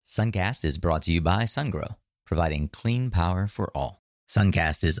Suncast is brought to you by SunGrow, providing clean power for all.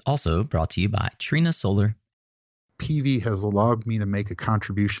 Suncast is also brought to you by Trina Solar. PV has allowed me to make a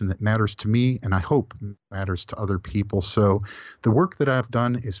contribution that matters to me and I hope matters to other people. So the work that I've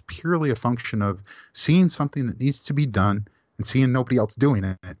done is purely a function of seeing something that needs to be done and seeing nobody else doing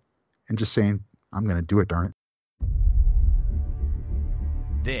it and just saying, I'm going to do it, darn it.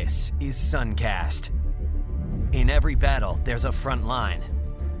 This is Suncast. In every battle, there's a front line.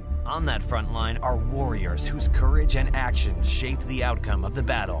 On that front line are warriors whose courage and action shape the outcome of the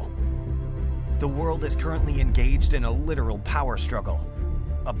battle. The world is currently engaged in a literal power struggle,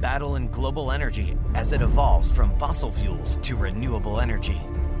 a battle in global energy as it evolves from fossil fuels to renewable energy.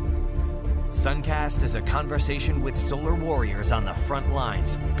 Suncast is a conversation with solar warriors on the front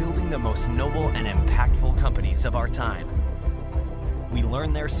lines, building the most noble and impactful companies of our time. We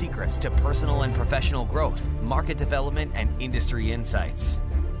learn their secrets to personal and professional growth, market development, and industry insights.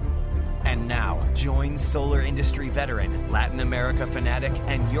 And now, join solar industry veteran, Latin America fanatic,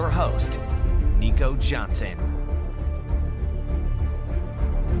 and your host, Nico Johnson.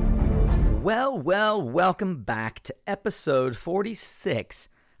 Well, welcome back to episode 46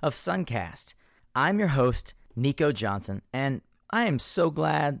 of Suncast. I'm your host, Nico Johnson, and I am so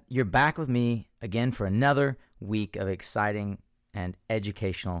glad you're back with me again for another week of exciting and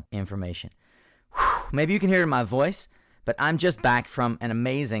educational information. Whew, maybe you can hear it in my voice, but I'm just back from an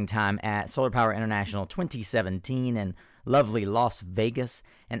amazing time at Solar Power International 2017 in lovely Las Vegas,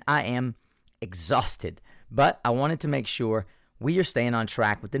 and I am exhausted. But I wanted to make sure we are staying on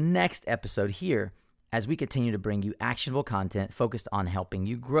track with the next episode here as we continue to bring you actionable content focused on helping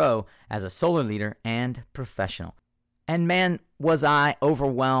you grow as a solar leader and professional. And man, was I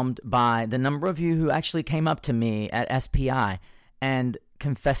overwhelmed by the number of you who actually came up to me at SPI and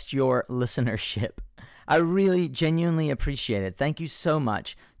confessed your listenership. I really genuinely appreciate it. Thank you so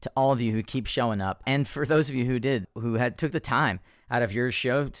much to all of you who keep showing up. And for those of you who took the time out of your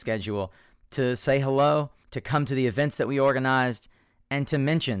show schedule to say hello, to come to the events that we organized, and to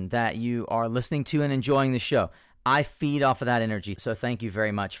mention that you are listening to and enjoying the show. I feed off of that energy, so thank you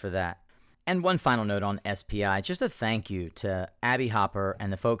very much for that. And one final note on SPI, just a thank you to Abby Hopper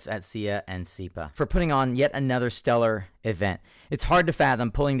and the folks at SIA and SEPA for putting on yet another stellar event. It's hard to fathom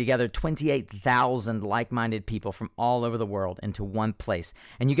pulling together 28,000 like-minded people from all over the world into one place.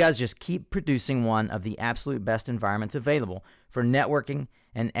 And you guys just keep producing one of the absolute best environments available for networking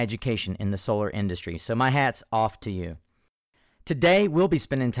and education in the solar industry. So my hat's off to you. Today, we'll be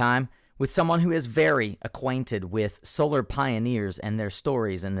spending time with someone who is very acquainted with solar pioneers and their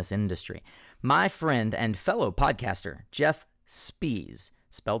stories in this industry. My friend and fellow podcaster, Jeff Spies,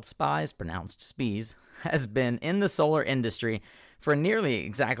 spelled spies, pronounced Spies, has been in the solar industry for nearly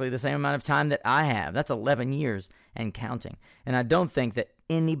exactly the same amount of time that I have. That's 11 years and counting. And I don't think that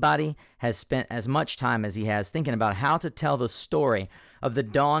anybody has spent as much time as he has thinking about how to tell the story of the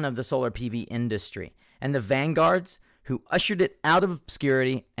dawn of the solar PV industry and the vanguards who ushered it out of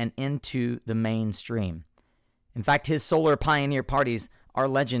obscurity and into the mainstream. In fact, his solar pioneer parties are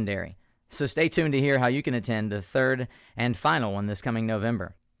legendary. So stay tuned to hear how you can attend the third and final one this coming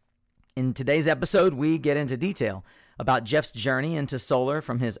November. In today's episode, we get into detail about Jeff's journey into solar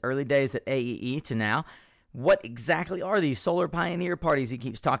from his early days at AEE to now. What exactly are these solar pioneer parties he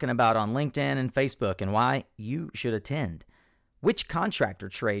keeps talking about on LinkedIn and Facebook, and why you should attend? Which contractor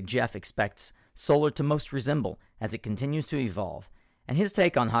trade Jeff expects solar to most resemble as it continues to evolve, and his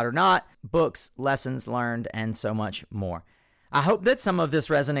take on hot or not, books, lessons learned, and so much more. I hope that some of this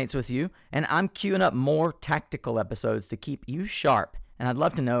resonates with you, and I'm queuing up more tactical episodes to keep you sharp, and I'd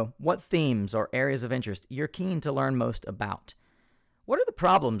love to know what themes or areas of interest you're keen to learn most about. What are the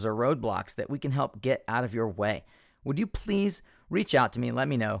problems or roadblocks that we can help get out of your way? Would you please reach out to me and let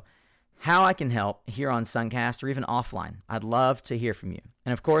me know how I can help here on Suncast or even offline? I'd love to hear from you.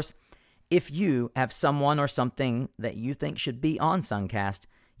 And of course, if you have someone or something that you think should be on Suncast,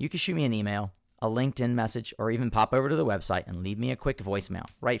 you can shoot me an email, a LinkedIn message, or even pop over to the website and leave me a quick voicemail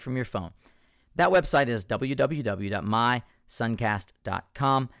right from your phone. That website is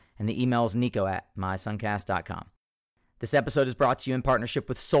www.mysuncast.com, and the email is nico@mysuncast.com. This episode is brought to you in partnership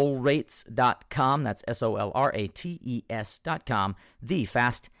with solrates.com. That's SOLRATES.com, the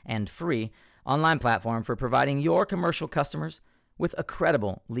fast and free online platform for providing your commercial customers with a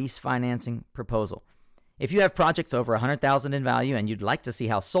credible lease financing proposal. If you have projects over $100,000 in value and you'd like to see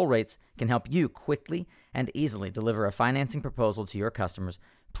how SolRates can help you quickly and easily deliver a financing proposal to your customers,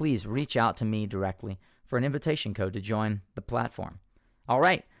 please reach out to me directly for an invitation code to join the platform. All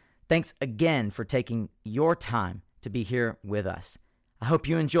right, thanks again for taking your time to be here with us. I hope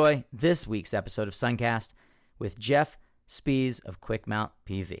you enjoy this week's episode of Suncast with Jeff Spies of Quick Mount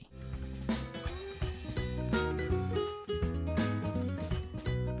PV.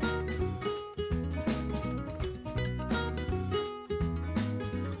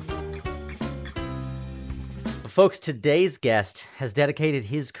 Folks, today's guest has dedicated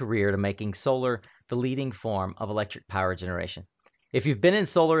his career to making solar the leading form of electric power generation. If you've been in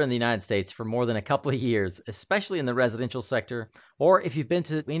solar in the United States for more than a couple of years, especially in the residential sector, or if you've been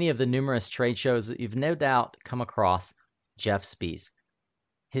to any of the numerous trade shows, you've no doubt come across Jeff Spies.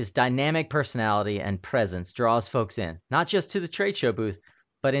 His dynamic personality and presence draws folks in, not just to the trade show booth,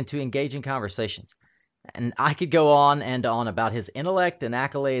 but into engaging conversations. And I could go on and on about his intellect and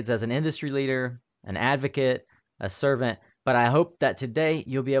accolades as an industry leader, an advocate, a servant, but I hope that today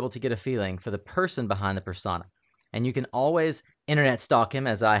you'll be able to get a feeling for the person behind the persona. And you can always internet stalk him,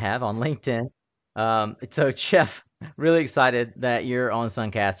 as I have on LinkedIn. So, Jeff, really excited that you're on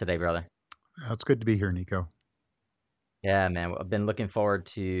Suncast today, brother. It's good to be here, Nico. Yeah, man. I've been looking forward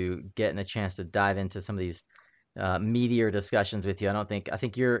to getting a chance to dive into some of these meatier discussions with you. I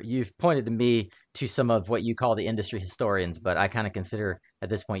think you've pointed to me to some of what you call the industry historians, but I kind of consider at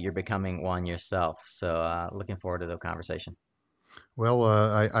this point you're becoming one yourself. So looking forward to the conversation. Well,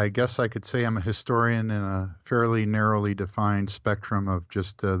 I guess I could say I'm a historian in a fairly narrowly defined spectrum of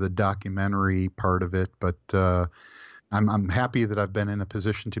just the documentary part of it. But I'm happy that I've been in a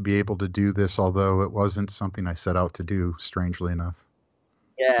position to be able to do this, although it wasn't something I set out to do, strangely enough.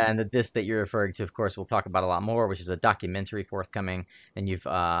 Yeah, and this that you're referring to, of course, we'll talk about a lot more, which is a documentary forthcoming, and you've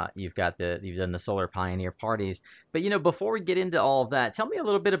done the Solar Pioneer Parties. But before we get into all of that, tell me a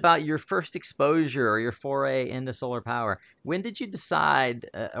little bit about your first exposure or your foray into solar power. When did you decide,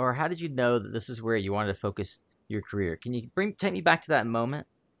 or how did you know that this is where you wanted to focus your career? Can you take me back to that moment?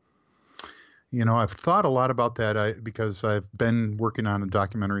 I've thought a lot about that because I've been working on a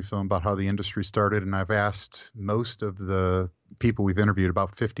documentary film about how the industry started, and I've asked most of the people we've interviewed,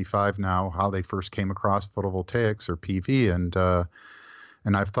 about 55 now, how they first came across photovoltaics or PV,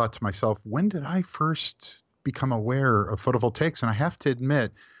 and I've thought to myself, when did I first become aware of photovoltaics? And I have to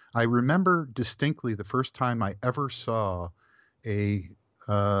admit, I remember distinctly the first time I ever saw a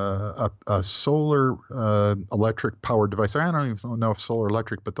solar electric power device. I don't even know if solar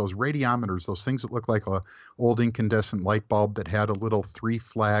electric, but those radiometers, those things that look like a old incandescent light bulb that had a little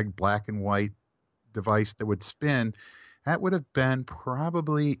 3-flag black and white device that would spin. That would have been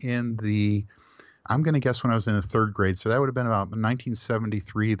probably I'm going to guess when I was in the 3rd grade. So that would have been about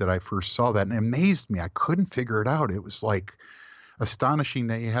 1973 that I first saw that. And it amazed me. I couldn't figure it out. It was like astonishing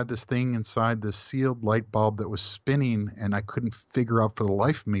that you had this thing inside this sealed light bulb that was spinning, and I couldn't figure out for the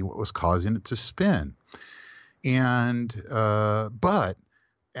life of me what was causing it to spin. And but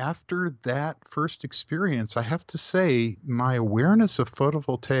after that first experience, I have to say my awareness of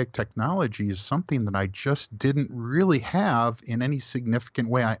photovoltaic technology is something that I just didn't really have in any significant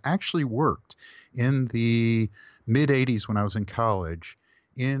way. I actually worked in the mid-'80s when I was in college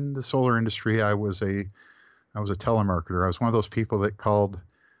in the solar industry. I was a telemarketer. I was one of those people that called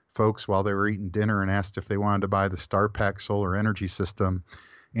folks while they were eating dinner and asked if they wanted to buy the StarPack solar energy system.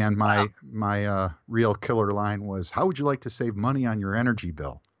 And my real killer line was, how would you like to save money on your energy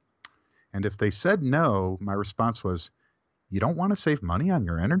bill? And if they said no, my response was, you don't want to save money on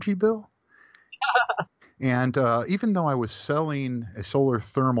your energy bill? And even though I was selling a solar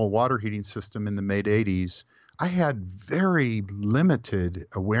thermal water heating system in the mid-'80s, I had very limited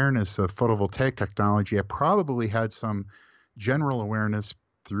awareness of photovoltaic technology. I probably had some general awareness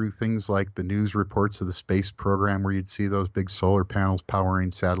through things like the news reports of the space program, where you'd see those big solar panels powering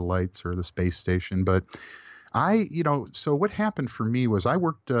satellites or the space station. But so what happened for me was I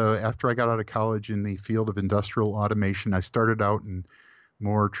worked after I got out of college in the field of industrial automation. I started out in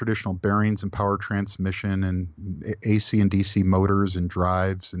more traditional bearings and power transmission and AC and DC motors and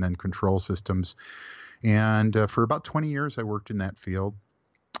drives and then control systems. And for about 20 years, I worked in that field.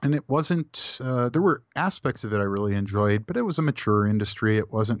 And it wasn't, there were aspects of it I really enjoyed, but it was a mature industry.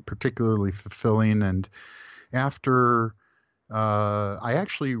 It wasn't particularly fulfilling. And after I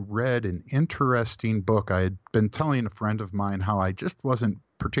actually read an interesting book, I had been telling a friend of mine how I just wasn't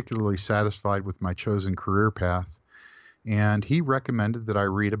particularly satisfied with my chosen career path. And he recommended that I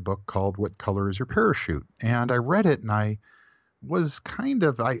read a book called What Color is Your Parachute? And I read it, and I was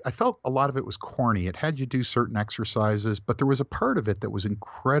I felt a lot of it was corny. It had you do certain exercises, but there was a part of it that was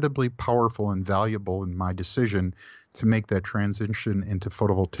incredibly powerful and valuable in my decision to make that transition into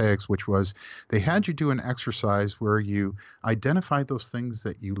photovoltaics, which was they had you do an exercise where you identified those things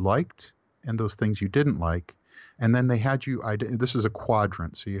that you liked and those things you didn't like. And then they had you, this is a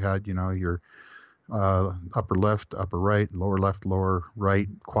quadrant. So you had, your upper left, upper right, lower left, lower right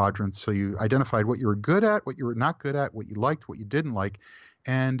quadrants. So you identified what you were good at, what you were not good at, what you liked, what you didn't like.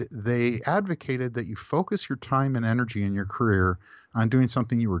 And they advocated that you focus your time and energy in your career on doing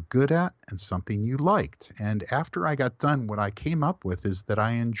something you were good at and something you liked. And after I got done, what I came up with is that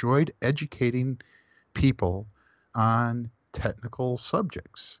I enjoyed educating people on technical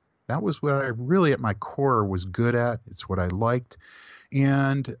subjects. That was what I really at my core was good at. It's what I liked.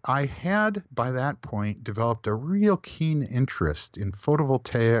 And I had, by that point, developed a real keen interest in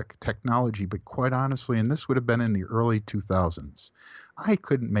photovoltaic technology, but quite honestly, and this would have been in the early 2000s, I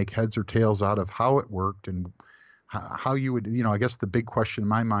couldn't make heads or tails out of how it worked and how you would, I guess the big question in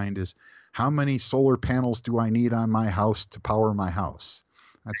my mind is, how many solar panels do I need on my house to power my house?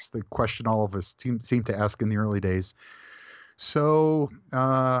 That's the question all of us seem to ask in the early days. So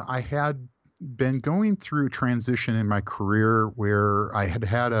I had been going through transition in my career where I had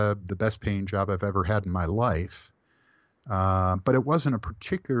the best paying job I've ever had in my life, but it wasn't a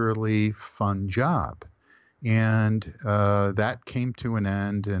particularly fun job. And that came to an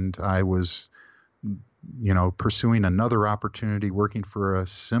end, and I was, pursuing another opportunity, working for a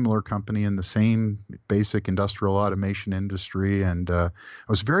similar company in the same basic industrial automation industry. And I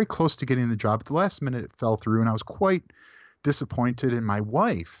was very close to getting the job. At the last minute, it fell through, and I was quite disappointed. And my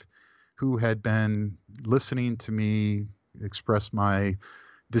wife, who had been listening to me express my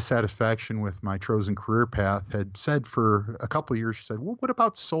dissatisfaction with my chosen career path, had said for a couple of years, she said, well, what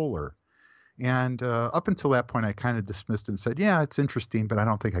about solar? And up until that point, I kind of dismissed it and said, yeah, it's interesting, but I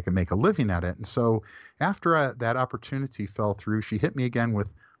don't think I can make a living at it. And so after that opportunity fell through, she hit me again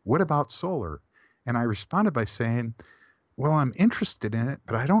with, what about solar? And I responded by saying, well, I'm interested in it,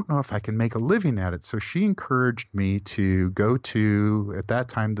 but I don't know if I can make a living at it. So she encouraged me to go to, at that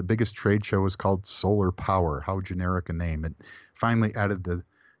time, the biggest trade show was called Solar Power. How generic a name. It finally added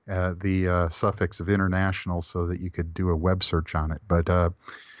the suffix of international so that you could do a web search on it. But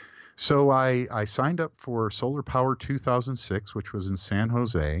so I signed up for Solar Power 2006, which was in San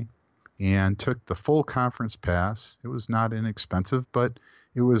Jose, and took the full conference pass. It was not inexpensive, but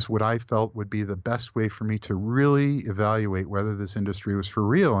it was what I felt would be the best way for me to really evaluate whether this industry was for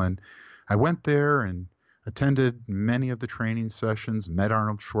real. And I went there and attended many of the training sessions, met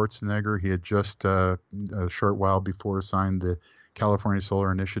Arnold Schwarzenegger. He had just a short while before signed the California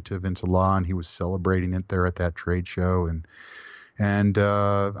Solar Initiative into law, and he was celebrating it there at that trade show. And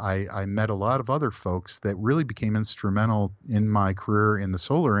I met a lot of other folks that really became instrumental in my career in the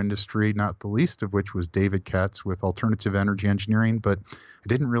solar industry, not the least of which was David Katz with Alternative Energy Engineering. But I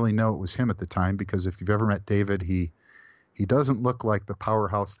didn't really know it was him at the time, because if you've ever met David, he doesn't look like the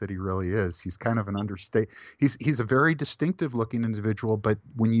powerhouse that he really is. He's kind of an understate. He's a very distinctive looking individual, but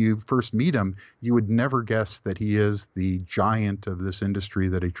when you first meet him, you would never guess that he is the giant of this industry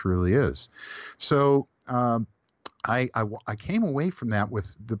that he truly is. So I came away from that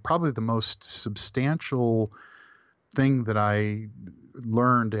with probably the most substantial thing that I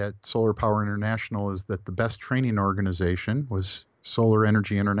learned at Solar Power International is that the best training organization was Solar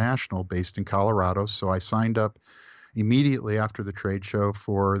Energy International, based in Colorado. So I signed up immediately after the trade show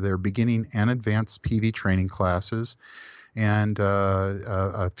for their beginning and advanced PV training classes. And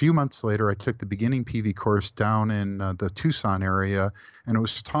a few months later, I took the beginning PV course down in the Tucson area, and it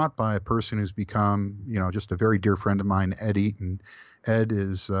was taught by a person who's become, just a very dear friend of mine, Ed Eaton. Ed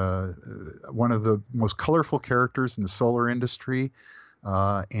is one of the most colorful characters in the solar industry,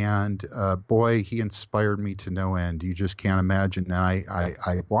 and boy, he inspired me to no end. You just can't imagine. And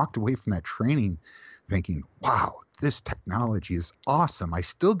I walked away from that training thinking, wow, this technology is awesome. I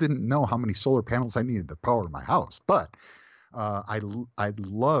still didn't know how many solar panels I needed to power my house, but I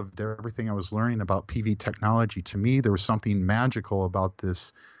loved everything I was learning about PV technology. To me, there was something magical about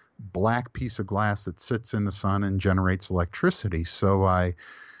this black piece of glass that sits in the sun and generates electricity. So I,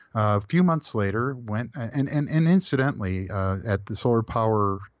 a few months later, went and incidentally, at the Solar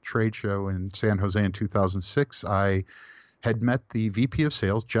Power trade show in San Jose in 2006, I had met the VP of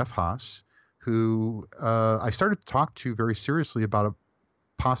sales, Jeff Haas, who I started to talk to very seriously about a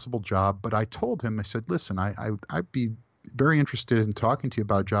possible job. But I told him, I said, listen, I'd be very interested in talking to you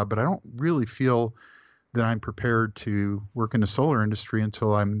about a job, but I don't really feel that I'm prepared to work in the solar industry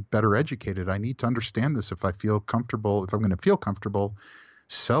until I'm better educated. I need to understand this if I'm going to feel comfortable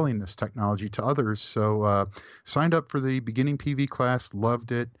selling this technology to others. So signed up for the beginning PV class,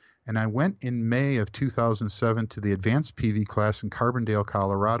 loved it. And I went in May of 2007 to the advanced PV class in Carbondale,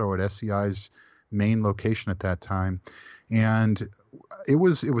 Colorado at SEI's main location at that time. And it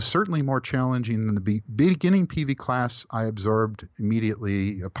was certainly more challenging than the beginning PV class I absorbed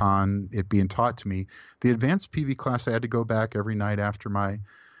immediately upon it being taught to me. The advanced PV class, I had to go back every night after my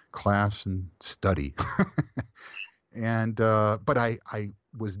class and study. And but I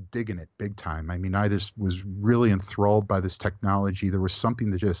was digging it big time. I mean, I just was really enthralled by this technology. There was something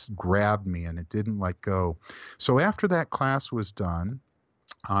that just grabbed me, and it didn't let go. So after that class was done,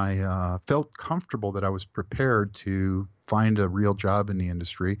 I felt comfortable that I was prepared to find a real job in the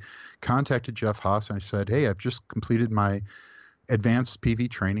industry. Contacted Jeff Haas, and I said, "Hey, I've just completed my advanced PV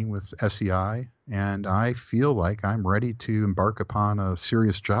training with SEI, and I feel like I'm ready to embark upon a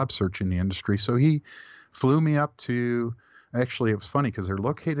serious job search in the industry." So he flew me up to, actually, it was funny because they're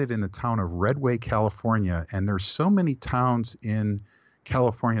located in the town of Redway, California, and there's so many towns in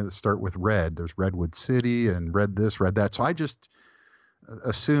California that start with Red. There's Redwood City and Red this, Red that. So I just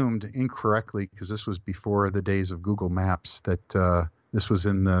assumed incorrectly, because this was before the days of Google Maps, that this was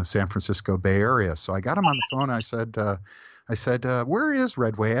in the San Francisco Bay Area. So I got him on the phone. I said, where is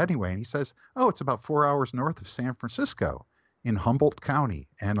Redway anyway? And he says, oh, it's about 4 hours north of San Francisco in Humboldt County.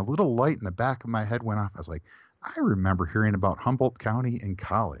 And a little light in the back of my head went off. I was like, I remember hearing about Humboldt County in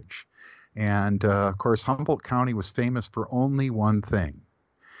college. And of course, Humboldt County was famous for only one thing,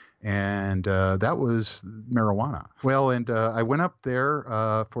 and that was marijuana. Well, and I went up there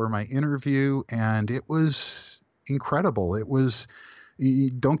for my interview, and it was incredible. It was,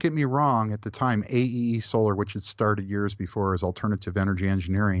 don't get me wrong, at the time, AEE Solar, which had started years before as Alternative Energy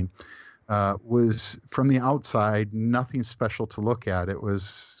Engineering, was, from the outside, nothing special to look at. It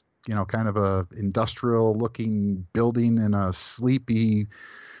was, kind of a industrial looking building in a sleepy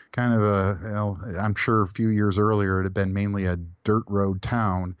kind of I'm sure a few years earlier it had been mainly a dirt road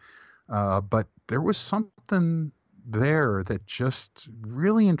town. But there was something there that just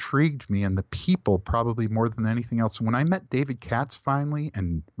really intrigued me, and the people probably more than anything else. When I met David Katz finally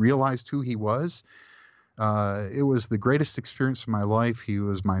and realized who he was, it was the greatest experience of my life. He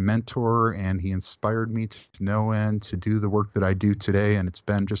was my mentor, and he inspired me to no end to do the work that I do today. And it's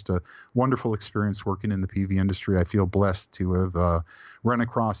been just a wonderful experience working in the PV industry. I feel blessed to have run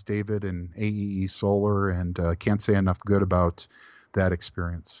across David and AEE Solar, and can't say enough good about that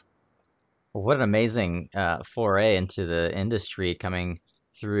experience. Well, what an amazing foray into the industry coming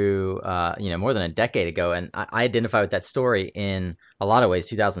through, more than a decade ago. And I identify with that story in a lot of ways.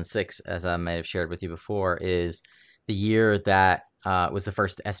 2006, as I may have shared with you before, is the year that was the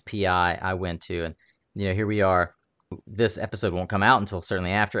first SPI I went to. And, here we are. This episode won't come out until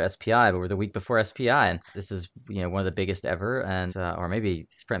certainly after SPI, but we're the week before SPI. And this is, one of the biggest ever, and or maybe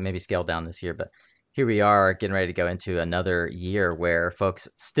scaled down this year. But here we are getting ready to go into another year where folks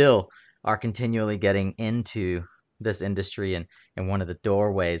still are continually getting into this industry, and one of the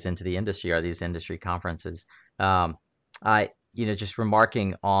doorways into the industry are these industry conferences. Just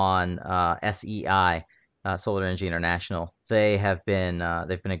remarking on SEI, Solar Energy International, I've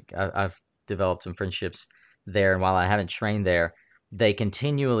developed some friendships there, and while I haven't trained there, they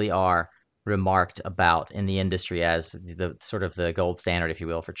continually are remarked about in the industry as the sort of the gold standard, if you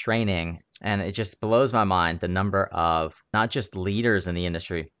will, for training. And it just blows my mind the number of not just leaders in the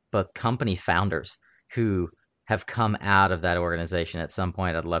industry, but company founders who have come out of that organization. At some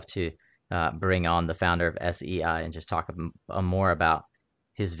point, I'd love to bring on the founder of SEI and just talk more about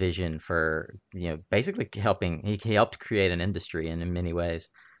his vision for, basically he helped create an industry in many ways.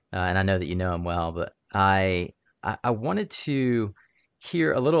 And I know that you know him well, but I wanted to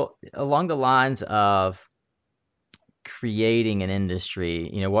hear a little along the lines of creating an industry.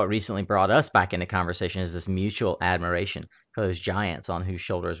 What recently brought us back into conversation is this mutual admiration for those giants on whose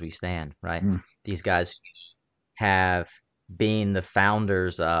shoulders we stand, right? These guys have been the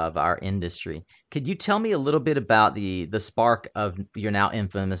founders of our industry. Could you tell me a little bit about the spark of your now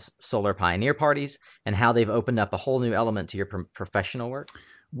infamous Solar Pioneer parties and how they've opened up a whole new element to your professional work?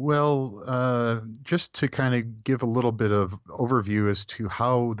 Well, just to kind of give a little bit of overview as to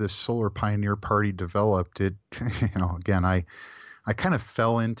how this Solar Pioneer Party developed, it, again, I kind of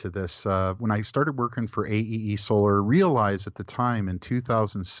fell into this when I started working for AEE Solar. Realized at the time in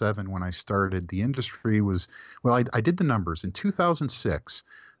 2007 when I started, the industry was, well, I did the numbers. In 2006,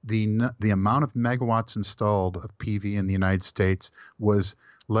 the amount of megawatts installed of PV in the United States was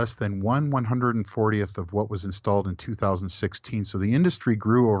less than 1/140th of what was installed in 2016. So the industry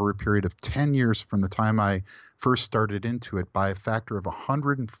grew over a period of 10 years from the time I first started into it by a factor of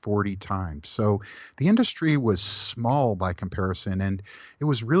 140 times. So the industry was small by comparison, and it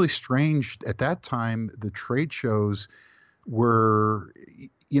was really strange. At that time, the trade shows were,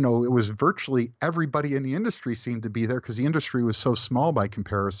 it was virtually everybody in the industry seemed to be there because the industry was so small by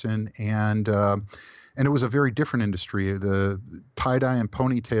comparison. And it was a very different industry. The tie-dye and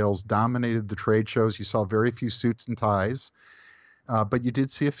ponytails dominated the trade shows. You saw very few suits and ties. But you did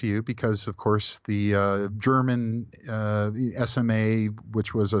see a few because, of course, the German SMA,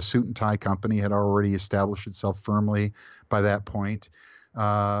 which was a suit and tie company, had already established itself firmly by that point.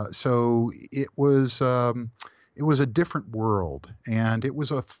 So it was a different world, and it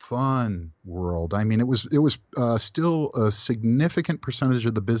was a fun world. I mean, it was still a significant percentage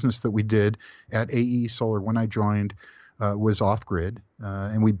of the business that we did at AE Solar when I joined was off-grid,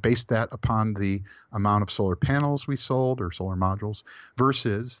 and we based that upon the amount of solar panels we sold or solar modules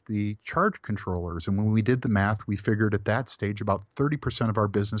versus the charge controllers. And when we did the math, we figured at that stage about 30% of our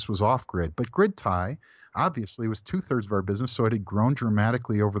business was off-grid. But grid tie obviously was 2/3 of our business, so it had grown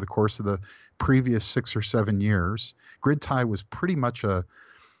dramatically over the course of the previous 6 or 7 years. Grid tie was pretty much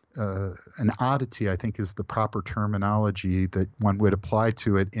an oddity, I think is the proper terminology that one would apply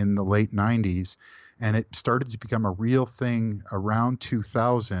to it in the late 90s. And it started to become a real thing around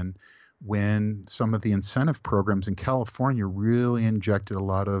 2000 when some of the incentive programs in California really injected a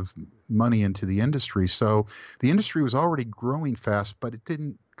lot of money into the industry. So the industry was already growing fast, but it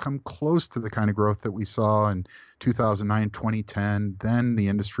didn't come close to the kind of growth that we saw in 2009, 2010. Then the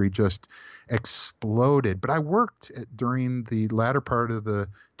industry just exploded. But I worked during the latter part of the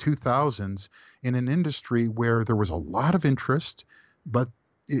 2000s in an industry where there was a lot of interest, but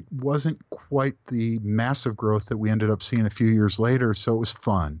it wasn't quite the massive growth that we ended up seeing a few years later. So it was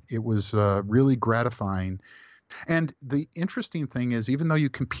fun. It was really gratifying. And the interesting thing is, even though you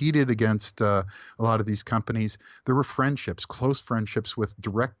competed against a lot of these companies, there were friendships, close friendships with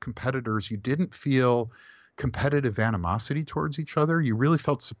direct competitors. You didn't feel competitive animosity towards each other. You really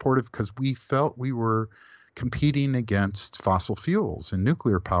felt supportive because we felt we were competing against fossil fuels and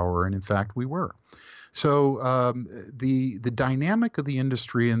nuclear power. And in fact, we were. So the dynamic of the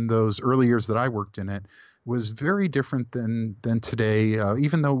industry in those early years that I worked in it was very different than today,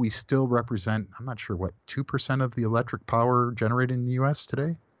 even though we still represent, I'm not sure, 2% of the electric power generated in the U.S.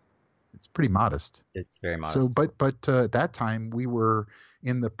 today? It's pretty modest. It's very modest. So, but at that time, we were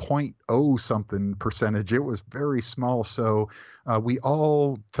in the 0.0 something percentage. It was very small. So we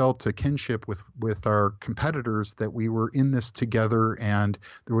all felt a kinship with our competitors that we were in this together, and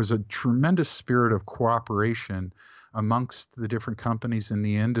there was a tremendous spirit of cooperation amongst the different companies in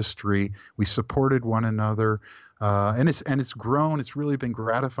the industry. We supported one another, and it's grown. It's really been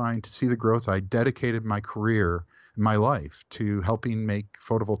gratifying to see the growth. I dedicated my career, my life, to helping make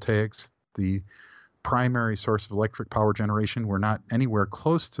photovoltaics the primary source of electric power generation. We're not anywhere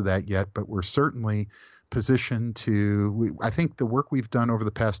close to that yet, but we're certainly positioned to. I think the work we've done over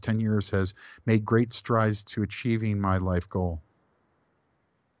the past 10 years has made great strides to achieving my life goal.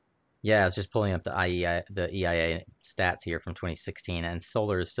 Yeah, I was just pulling up the EIA stats here from 2016, and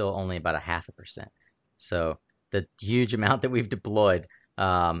solar is still only about 0.5%. So the huge amount that we've deployed,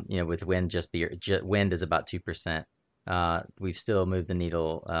 with wind wind is about 2%. We've still moved the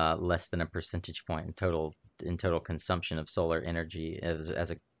needle less than a percentage point in total consumption of solar energy as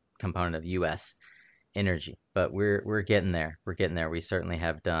a component of U.S. energy. But we're getting there. We're getting there. We certainly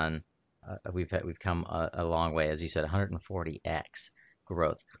have done. We've come a long way, as you said, 140x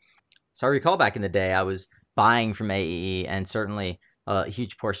growth. So I recall back in the day, I was buying from AEE, and certainly a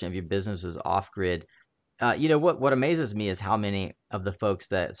huge portion of your business was off grid. What amazes me is how many of the folks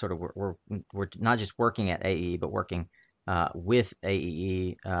that sort of were not just working at AEE, but working with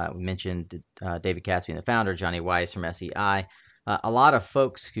AEE. We mentioned David Katz being the founder, Johnny Weiss from SEI. A lot of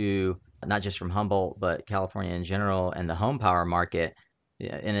folks who, not just from Humboldt, but California in general, and the home power market,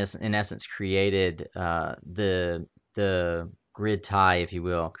 in essence, created the grid tie, if you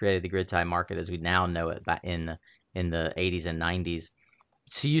will, created the grid tie market as we now know it back in the 80s and 90s.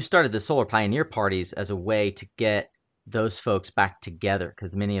 So you started the Solar Pioneer parties as a way to get those folks back together,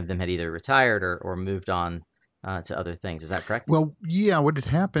 because many of them had either retired or moved on to other things. Is that correct? Well, yeah, what had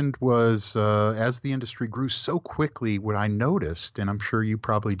happened was as the industry grew so quickly, what I noticed, and I'm sure you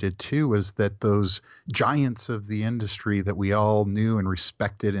probably did too, was that those giants of the industry that we all knew and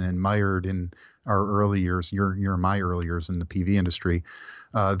respected and admired in our early years, your and my early years in the PV industry,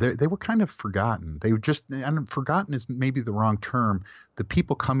 they were kind of forgotten. They were just, and forgotten is maybe the wrong term. The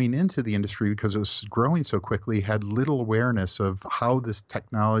people coming into the industry, because it was growing so quickly, had little awareness of how this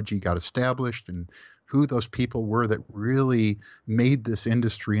technology got established and who those people were that really made this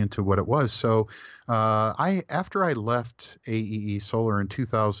industry into what it was. So after I left AEE Solar in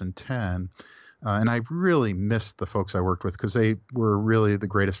 2010, and I really missed the folks I worked with because they were really the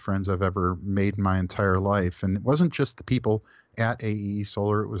greatest friends I've ever made in my entire life. And it wasn't just the people at AEE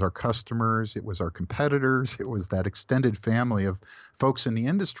Solar. It was our customers. It was our competitors. It was that extended family of folks in the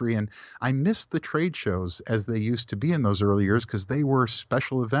industry. And I missed the trade shows as they used to be in those early years because they were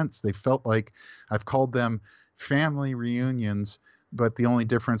special events. They felt like, I've called them family reunions But the only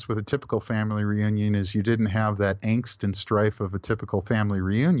difference with a typical family reunion is you didn't have that angst and strife of a typical family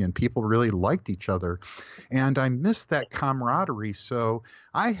reunion. People really liked each other. And I missed that camaraderie. So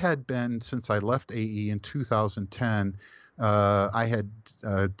I had been, since I left AE in 2010, I had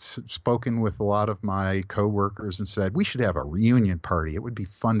spoken with a lot of my coworkers and said, we should have a reunion party. It would be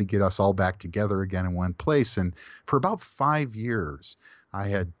fun to get us all back together again in one place. And for about 5 years, I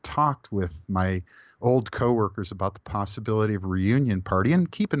had talked with my old coworkers about the possibility of a reunion party.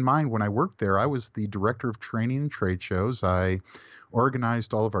 And keep in mind, when I worked there, I was the director of training and trade shows. I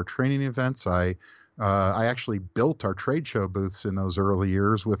organized all of our training events. I actually built our trade show booths in those early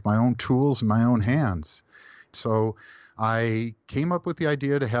years with my own tools and my own hands. So I came up with the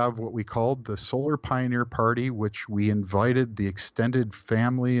idea to have what we called the Solar Pioneer Party, which we invited the extended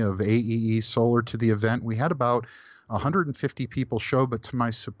family of AEE Solar to the event. We had about 150 people show, but to my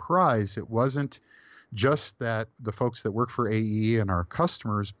surprise, it wasn't just that the folks that work for AEE and our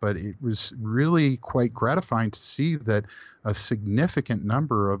customers, but it was really quite gratifying to see that a significant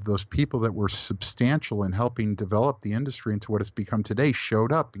number of those people that were substantial in helping develop the industry into what it's become today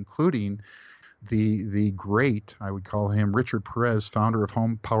showed up, including the great, I would call him, Richard Perez, founder of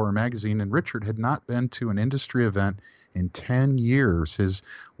Home Power Magazine. And Richard had not been to an industry event in 10 years. His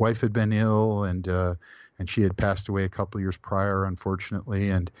wife had been ill, and she had passed away a couple of years prior,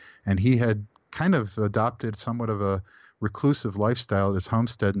 unfortunately. And he had kind of adopted somewhat of a reclusive lifestyle at his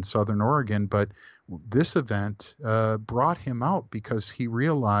homestead in Southern Oregon. But this event brought him out because he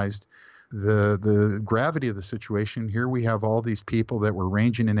realized the gravity of the situation. Here we have all these people that were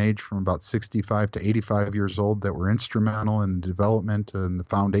ranging in age from about 65 to 85 years old that were instrumental in the development and the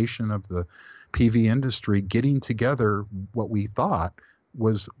foundation of the PV industry, getting together what we thought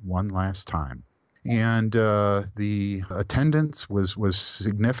was one last time. And the attendance was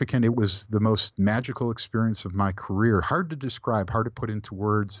significant. It was the most magical experience of my career. Hard to describe, hard to put into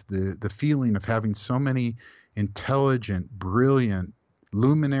words, the feeling of having so many intelligent, brilliant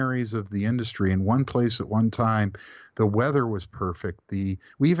luminaries of the industry in one place at one time. The weather was perfect. We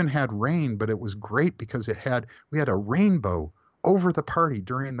even had rain, but it was great because we had a rainbow over the party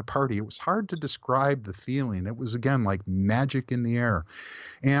during the party. It was hard to describe the feeling. It was, again, like magic in the air.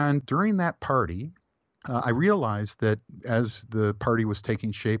 And during that party, I realized that as the party was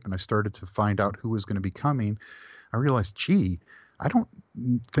taking shape and I started to find out who was going to be coming, I realized, gee, I don't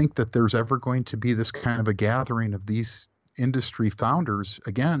think that there's ever going to be this kind of a gathering of these industry founders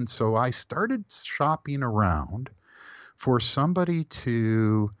again. So I started shopping around for somebody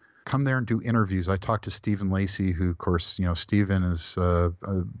to come there and do interviews. I talked to Stephen Lacey, who, of course, Stephen is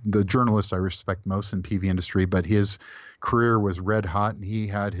the journalist I respect most in PV industry, but his career was red hot and he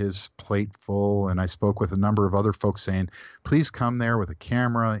had his plate full. And I spoke with a number of other folks saying, please come there with a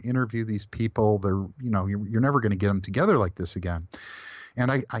camera, interview these people. They're, you're never going to get them together like this again. And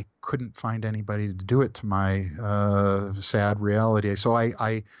I couldn't find anybody to do it, to my sad reality. So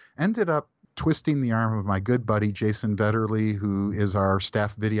I ended up twisting the arm of my good buddy, Jason Vetterly, who is our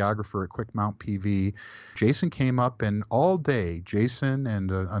staff videographer at Quick Mount PV. Jason came up, and all day, Jason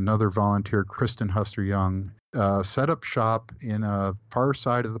and another volunteer, Kristen Huster-Young, set up shop in a far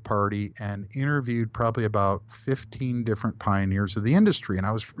side of the party and interviewed probably about 15 different pioneers of the industry. And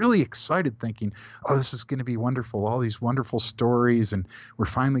I was really excited, thinking, oh, this is going to be wonderful, all these wonderful stories, and we're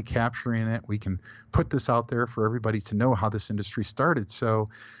finally capturing it. We can put this out there for everybody to know how this industry started. So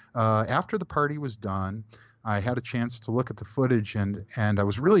after the party was done, I had a chance to look at the footage, and I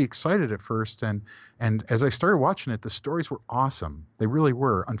was really excited at first. And as I started watching it, the stories were awesome. They really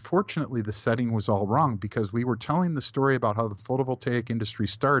were. Unfortunately, the setting was all wrong because we were telling the story about how the photovoltaic industry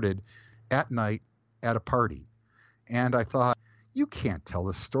started at night at a party. And I thought, you can't tell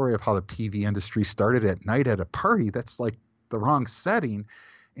the story of how the PV industry started at night at a party. That's like the wrong setting.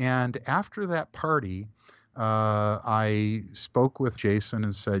 And after that party, I spoke with Jason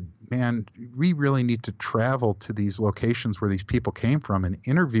and said, man, we really need to travel to these locations where these people came from and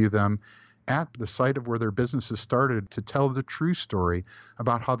interview them at the site of where their businesses started to tell the true story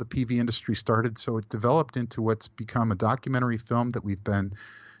about how the PV industry started. So it developed into what's become a documentary film that we've been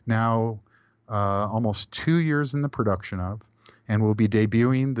now almost 2 years in the production of. And we'll be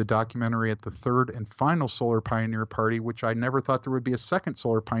debuting the documentary at the third and final Solar Pioneer Party, which I never thought there would be a second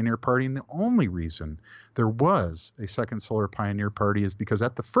Solar Pioneer Party. And the only reason there was a second Solar Pioneer Party is because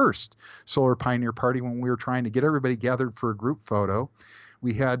at the first Solar Pioneer Party, when we were trying to get everybody gathered for a group photo,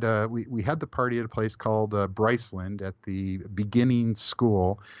 we had the party at a place called Bryceland at the beginning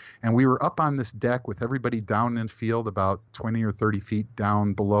school, and we were up on this deck with everybody down in field about 20 or 30 feet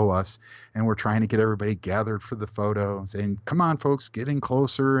down below us, and we're trying to get everybody gathered for the photo, saying, "Come on, folks, get in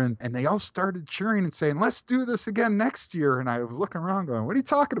closer," and they all started cheering and saying, "Let's do this again next year." And I was looking around going, "What are you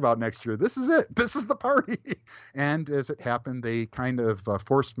talking about next year? This is it. This is the party." And as it happened, they kind of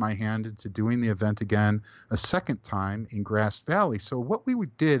forced my hand into doing the event again a second time in Grass Valley. So what we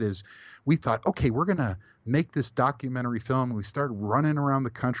did is we thought, okay, we're going to make this documentary film. We started running around the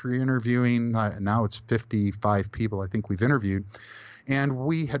country interviewing. Now it's 55 people I think we've interviewed. And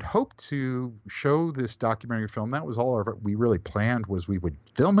we had hoped to show this documentary film. That was all we really planned, was we would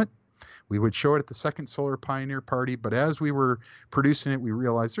film it. We would show it at the second Solar Pioneer Party. But as we were producing it, we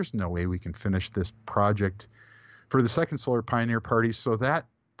realized there's no way we can finish this project for the second Solar Pioneer Party. So that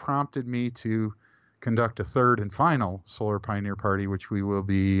prompted me to conduct a third and final Solar Pioneer Party, which we will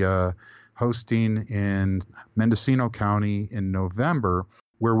be hosting in Mendocino County in November,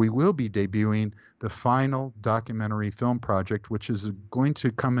 where we will be debuting the final documentary film project, which is going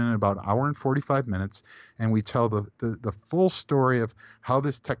to come in about an hour and 45 minutes. And we tell the full story of how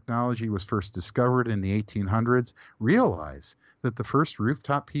this technology was first discovered in the 1800s. Realize that the first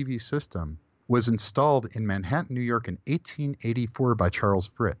rooftop PV system was installed in Manhattan, New York in 1884 by Charles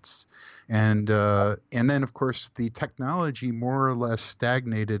Fritz. And then, of course, the technology more or less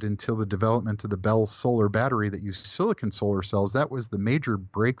stagnated until the development of the Bell solar battery that used silicon solar cells. That was the major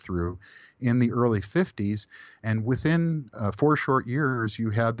breakthrough in the early 50s. And within 4 short years, you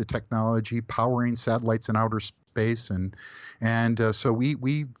had the technology powering satellites in outer space. And so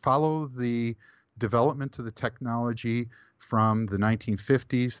we follow the development of the technology from the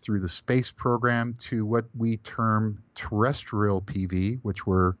 1950s through the space program to what we term terrestrial PV, which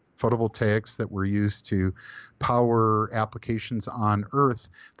were photovoltaics that were used to power applications on Earth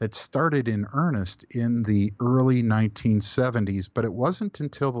that started in earnest in the early 1970s. But it wasn't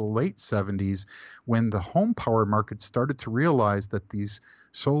until the late 70s when the home power market started to realize that these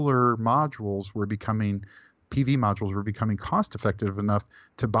solar modules were becoming PV modules were becoming cost-effective enough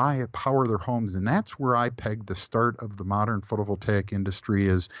to power their homes. And that's where I pegged the start of the modern photovoltaic industry,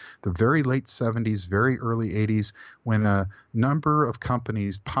 is the very late 70s, very early 80s, when a number of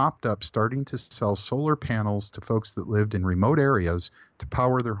companies popped up starting to sell solar panels to folks that lived in remote areas to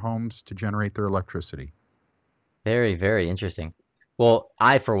power their homes, to generate their electricity. Very, very interesting. Well,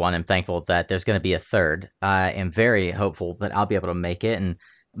 I, for one, am thankful that there's going to be a third. I am very hopeful that I'll be able to make it. And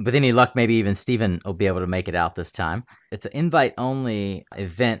with any luck, maybe even Stephen will be able to make it out this time. It's an invite-only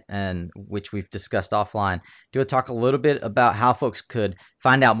event, and which we've discussed offline. Do you want to talk a little bit about how folks could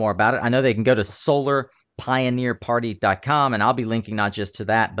find out more about it? I know they can go to solarpioneerparty.com, and I'll be linking not just to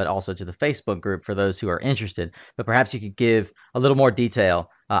that, but also to the Facebook group for those who are interested. But perhaps you could give a little more detail.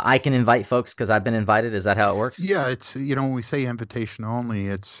 I can invite folks because I've been invited. Is that how it works? Yeah, it's, when we say invitation only,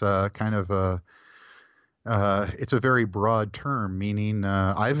 it's kind of it's a very broad term, meaning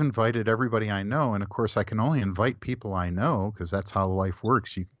I've invited everybody I know, and of course I can only invite people I know because that's how life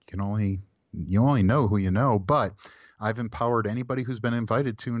works. You only know who you know, but I've empowered anybody who's been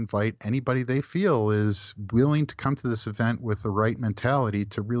invited to invite anybody they feel is willing to come to this event with the right mentality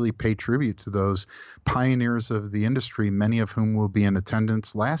to really pay tribute to those pioneers of the industry, many of whom will be in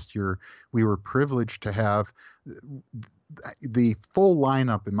attendance. Last year, we were privileged to have the full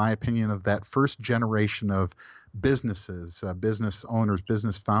lineup, in my opinion, of that first generation of businesses, business owners,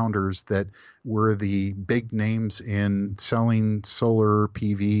 business founders that were the big names in selling solar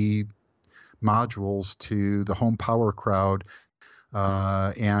PV modules to the home power crowd.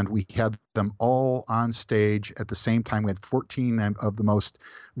 And we had them all on stage at the same time. We had 14 of the most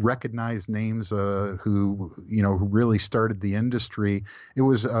recognized names who really started the industry. It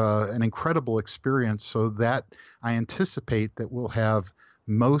was an incredible experience. So that I anticipate that we'll have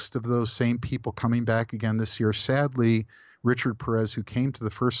most of those same people coming back again this year. Sadly, Richard Perez, who came to the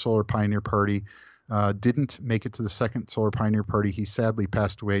first Solar Pioneer Party, didn't make it to the second Solar Pioneer Party. He sadly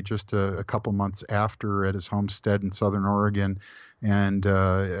passed away just a couple months after at his homestead in Southern Oregon. And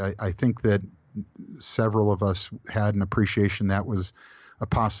I think that several of us had an appreciation that was a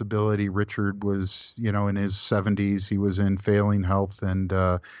possibility. Richard was, in his 70s. He was in failing health.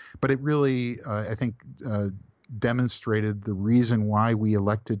 But it really, I think, demonstrated the reason why we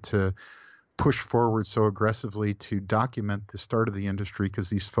elected to push forward so aggressively to document the start of the industry, because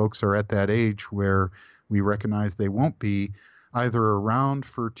these folks are at that age where we recognize they won't be either around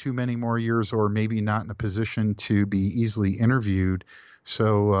for too many more years or maybe not in a position to be easily interviewed.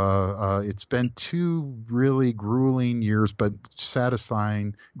 So it's been 2 really grueling years, but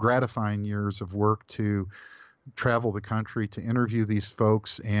satisfying, gratifying years of work to travel the country to interview these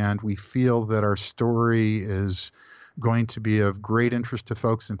folks, and we feel that our story is going to be of great interest to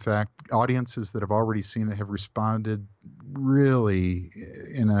folks. In fact, audiences that have already seen it have responded really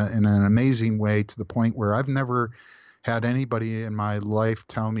in an amazing way, to the point where I've never had anybody in my life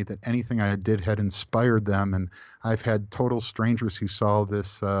tell me that anything I did had inspired them. And I've had total strangers who saw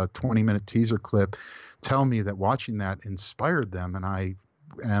this 20-minute teaser clip tell me that watching that inspired them. And I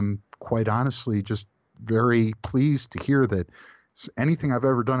am quite honestly just very pleased to hear that anything I've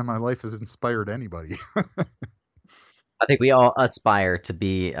ever done in my life has inspired anybody. I think we all aspire to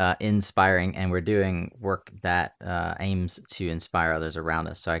be inspiring, and we're doing work that aims to inspire others around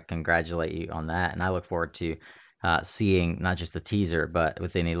us. So I congratulate you on that, and I look forward to seeing not just the teaser, but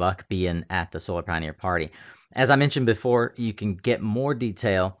with any luck, being at the Solar Pioneer Party. As I mentioned before, you can get more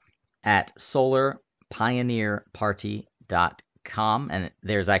detail at solarpioneerparty.com, and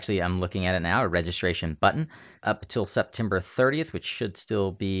there's actually, I'm looking at it now, a registration button up until September 30th, which should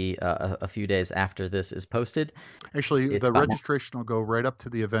still be a few days after this is posted. Actually, the registration will go right up to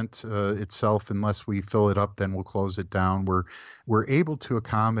the event itself. Unless we fill it up, then we'll close it down. We're able to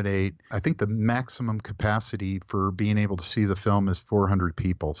accommodate, I think the maximum capacity for being able to see the film is 400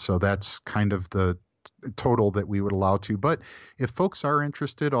 people. So that's kind of the total that we would allow to. But if folks are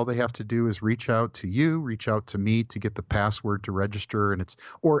interested, all they have to do is reach out to you, reach out to me to get the password to register, and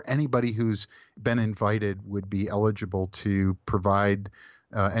or anybody who's been invited would be eligible to provide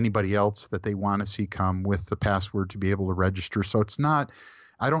anybody else that they want to see come with the password to be able to register. So it's not,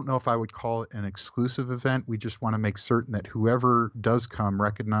 I don't know if I would call it an exclusive event. We just want to make certain that whoever does come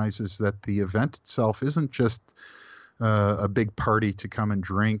recognizes that the event itself isn't just a big party to come and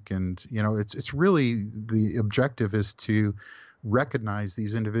drink. And, it's really, the objective is to recognize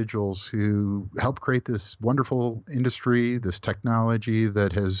these individuals who help create this wonderful industry, this technology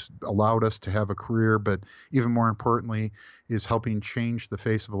that has allowed us to have a career, but even more importantly, is helping change the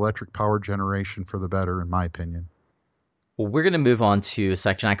face of electric power generation for the better, in my opinion. Well, we're going to move on to a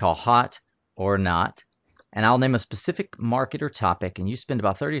section I call Hot or Not. And I'll name a specific market or topic, and you spend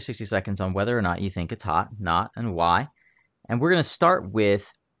about 30 or 60 seconds on whether or not you think it's hot, not, and why. And we're going to start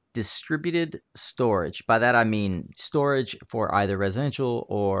with distributed storage. By that I mean storage for either residential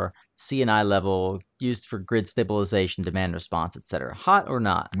or C&I level, used for grid stabilization, demand response, etc. Hot or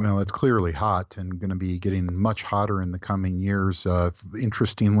not? Well, it's clearly hot and going to be getting much hotter in the coming years.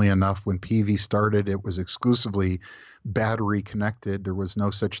 Interestingly enough, when PV started, it was exclusively battery connected. There was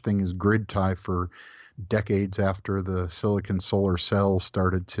no such thing as grid tie for decades after the silicon solar cells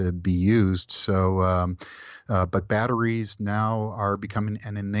started to be used. So, but batteries now are becoming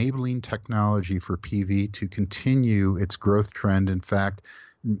an enabling technology for PV to continue its growth trend. In fact,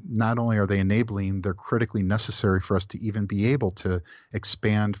 not only are they enabling, they're critically necessary for us to even be able to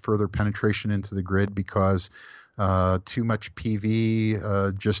expand further penetration into the grid, because too much PV,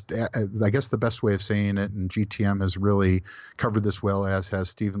 I guess the best way of saying it, and GTM has really covered this well, as has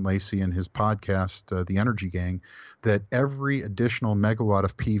Stephen Lacey in his podcast, The Energy Gang, that every additional megawatt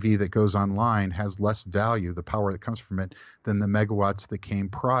of PV that goes online has less value, the power that comes from it, than the megawatts that came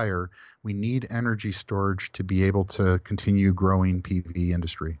prior. We need energy storage to be able to continue growing PV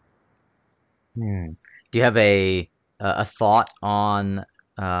industry. Do you have a thought on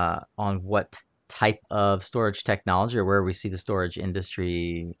what type of storage technology, or where we see the storage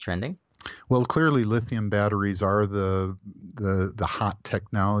industry trending? Well, clearly lithium batteries are the hot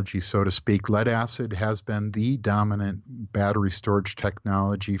technology, so to speak. Lead acid has been the dominant battery storage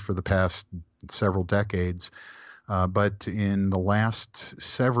technology for the past several decades. But in the last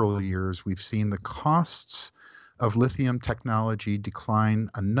several years, we've seen the costs of lithium technology decline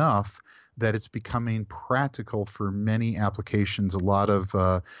enough that it's becoming practical for many applications. A lot of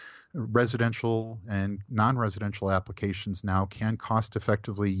residential and non-residential applications now can cost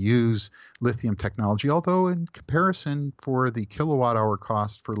effectively use lithium technology, although in comparison for the kilowatt hour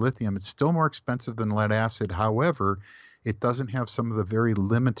cost for lithium, it's still more expensive than lead acid. However, it doesn't have some of the very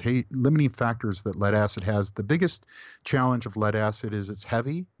limiting factors that lead acid has. The biggest challenge of lead acid is it's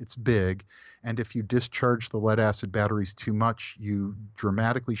heavy, it's big, and if you discharge the lead acid batteries too much, you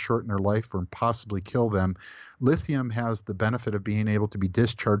dramatically shorten their life or possibly kill them. Lithium has the benefit of being able to be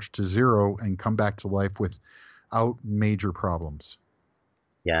discharged to zero and come back to life without major problems.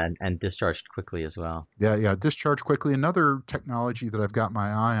 Yeah, and discharged quickly as well. Yeah, discharged quickly. Another technology that I've got my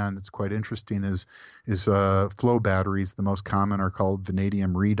eye on that's quite interesting is flow batteries. The most common are called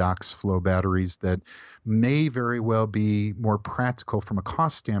vanadium redox flow batteries that may very well be more practical from a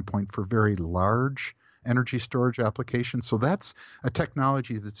cost standpoint for very large energy storage applications. So that's a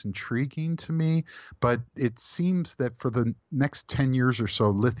technology that's intriguing to me, but it seems that for the next 10 years or so,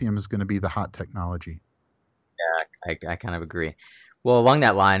 lithium is going to be the hot technology. I kind of agree. Well, along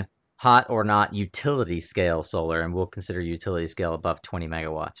that line, hot or not utility scale solar, and we'll consider utility scale above 20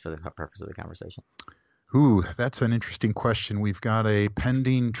 megawatts for the purpose of the conversation. Ooh, that's an interesting question. We've got a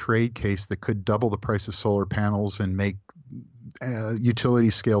pending trade case that could double the price of solar panels and make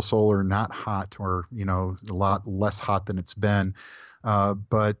utility scale solar not hot, or a lot less hot than it's been.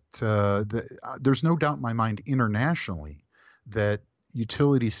 But there's no doubt in my mind internationally that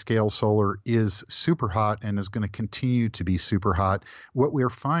utility scale solar is super hot and is going to continue to be super hot. What we're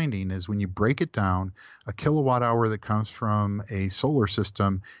finding is when you break it down, a kilowatt hour that comes from a solar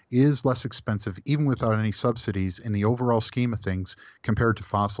system is less expensive, even without any subsidies, in the overall scheme of things compared to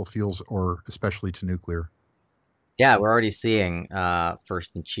fossil fuels, or especially to nuclear. Yeah, we're already seeing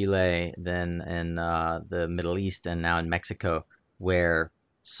first in Chile, then in the Middle East, and now in Mexico, where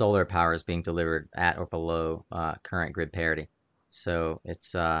solar power is being delivered at or below current grid parity. So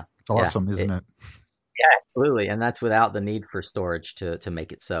it's awesome, isn't it? Yeah, absolutely, and that's without the need for storage to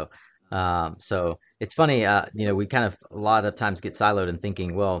make it so. So it's funny, we kind of a lot of times get siloed in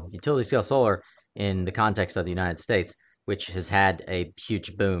thinking, well, utility scale solar in the context of the United States, which has had a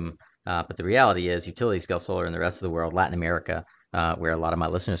huge boom, but the reality is utility scale solar in the rest of the world, Latin America, where a lot of my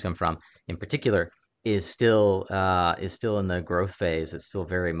listeners come from, in particular, is still in the growth phase. It's still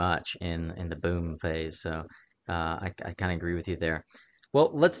very much in the boom phase. So. I kind of agree with you there.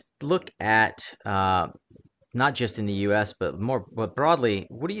 Well, let's look at not just in the U.S., but broadly.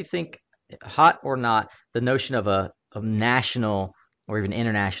 What do you think, hot or not, the notion of a national or even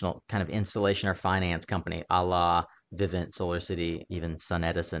international kind of installation or finance company, a la Vivint, SolarCity, even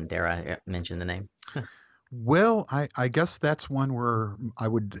SunEdison? Dare I mention the name? Well, I guess that's one where I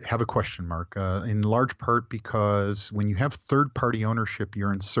would have a question mark, in large part because when you have third-party ownership,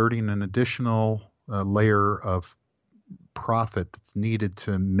 you're inserting an additional layer of profit that's needed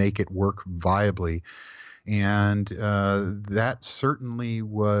to make it work viably. And that certainly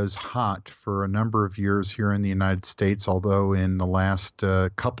was hot for a number of years here in the United States, although in the last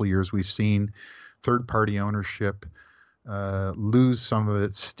couple of years we've seen third-party ownership lose some of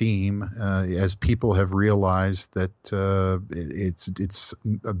its steam as people have realized that it's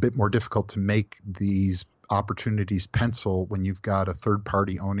a bit more difficult to make these opportunities pencil when you've got a third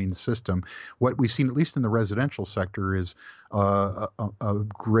party owning the system. What we've seen, at least in the residential sector, is a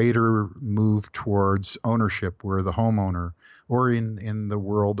greater move towards ownership, where the homeowner, or in the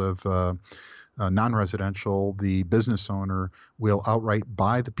world of non-residential, the business owner will outright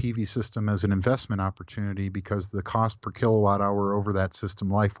buy the PV system as an investment opportunity because the cost per kilowatt hour over that system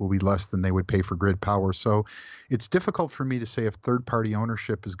life will be less than they would pay for grid power. So it's difficult for me to say if third-party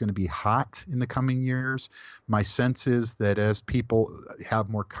ownership is going to be hot in the coming years. My sense is that as people have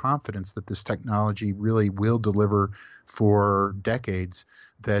more confidence that this technology really will deliver for decades,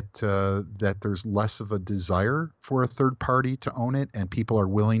 that there's less of a desire for a third party to own it, and people are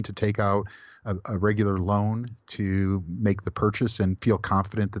willing to take out a regular loan to make the purchase and feel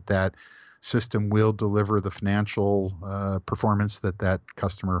confident that that system will deliver the financial performance that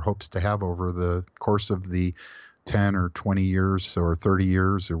customer hopes to have over the course of the 10 or 20 years or 30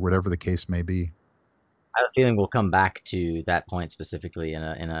 years or whatever the case may be. I have a feeling we'll come back to that point specifically in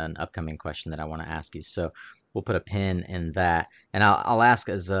an upcoming question that I want to ask you. So we'll put a pin in that. And I'll ask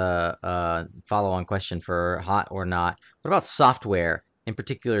as a follow-on question for hot or not, what about software, in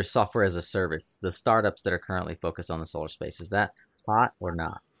particular software as a service, the startups that are currently focused on the solar space? Is that hot or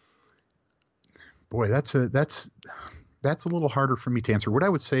not? Boy, that's a little harder for me to answer. What I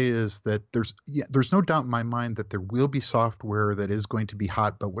would say is that there's no doubt in my mind that there will be software that is going to be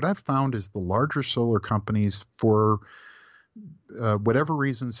hot. But what I've found is the larger solar companies, for whatever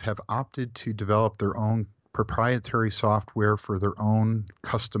reasons, have opted to develop their own proprietary software for their own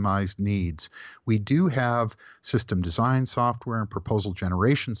customized needs. We do have system design software and proposal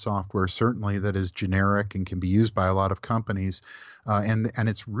generation software, certainly, that is generic and can be used by a lot of companies. And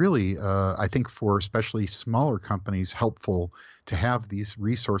it's really, I think, for especially smaller companies, helpful to have these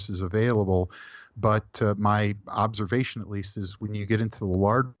resources available. But my observation, at least, is when you get into the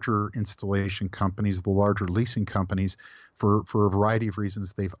larger installation companies, the larger leasing companies, for a variety of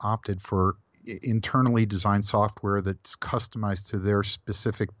reasons, they've opted for internally designed software that's customized to their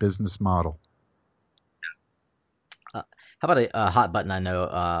specific business model. How about a hot button I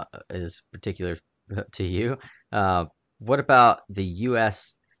know is particular to you? What about the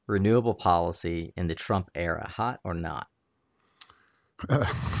U.S. renewable policy in the Trump era? Hot or not?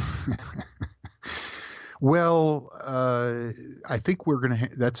 Well, I think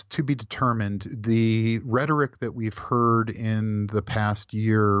that's to be determined. The rhetoric that we've heard in the past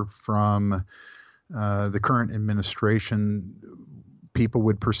year from the current administration people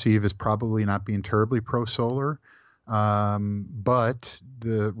would perceive as probably not being terribly pro-solar. But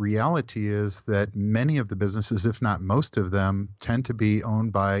the reality is that many of the businesses, if not most of them, tend to be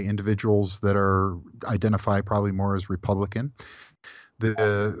owned by individuals that are identified probably more as Republican.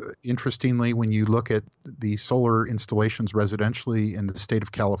 Interestingly, when you look at the solar installations residentially in the state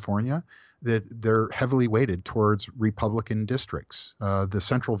of California, that they're heavily weighted towards Republican districts. The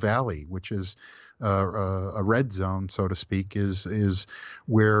Central Valley, which is a red zone, so to speak, is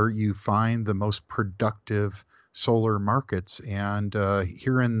where you find the most productive solar markets. And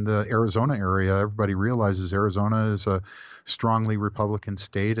here in the Arizona area, everybody realizes Arizona is a strongly Republican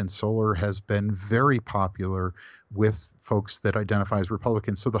state, and solar has been very popular with folks that identify as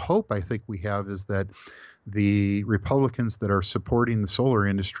Republicans. So the hope I think we have is that the Republicans that are supporting the solar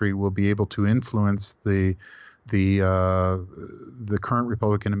industry will be able to influence the current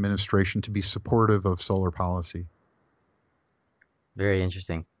Republican administration to be supportive of solar policy. Very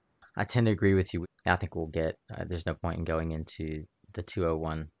interesting. I tend to agree with you. I think we'll get. There's no point in going into the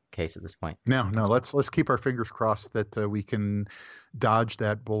 201 case at this point. No. Let's keep our fingers crossed that we can dodge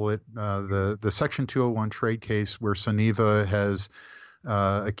that bullet. The Section 201 trade case where Suniva has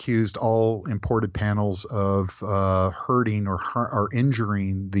accused all imported panels of hurting or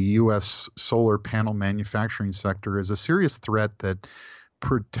injuring the U.S. solar panel manufacturing sector is a serious threat that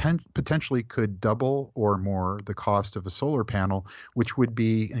potentially could double or more the cost of a solar panel, which would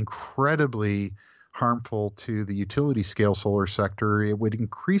be incredibly harmful to the utility scale solar sector. It would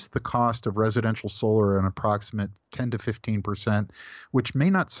increase the cost of residential solar an approximate 10 to 15%, which may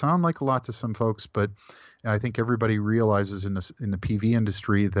not sound like a lot to some folks, but I think everybody realizes in the PV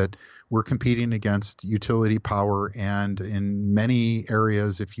industry that we're competing against utility power, and in many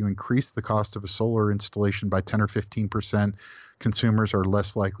areas, if you increase the cost of a solar installation by 10 or 15%, consumers are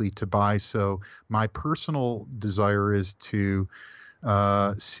less likely to buy. So my personal desire is to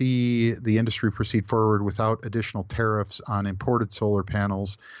see the industry proceed forward without additional tariffs on imported solar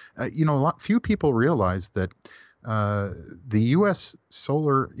panels. Few people realize that the U.S.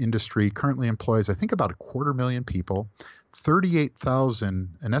 solar industry currently employs, I think, about 250,000 people.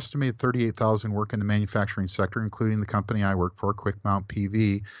 An estimated 38,000 work in the manufacturing sector, including the company I work for, QuickMount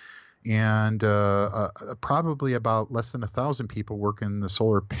PV. And probably about less than 1,000 people work in the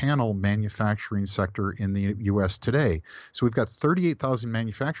solar panel manufacturing sector in the U.S. today. So we've got 38,000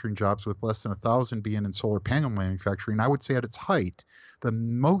 manufacturing jobs, with less than 1,000 being in solar panel manufacturing. I would say at its height, the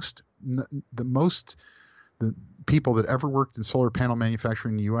people that ever worked in solar panel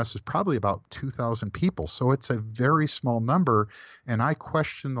manufacturing in the U.S. is probably about 2,000 people. So it's a very small number, and I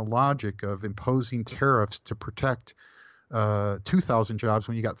question the logic of imposing tariffs to protect 2,000 jobs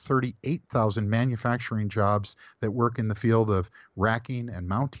when you got 38,000 manufacturing jobs that work in the field of racking and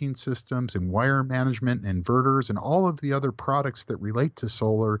mounting systems and wire management and inverters and all of the other products that relate to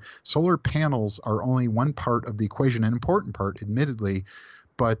solar. Solar panels are only one part of the equation, an important part, admittedly,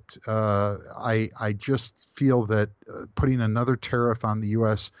 but I just feel that putting another tariff on the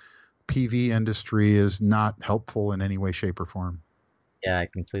U.S. PV industry is not helpful in any way, shape, or form. Yeah, I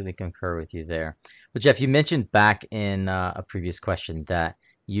completely concur with you there. But Jeff, you mentioned back in a previous question that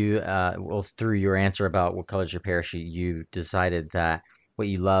you, through your answer about what color's your parachute, you decided that what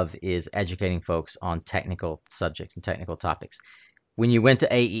you love is educating folks on technical subjects and technical topics. When you went to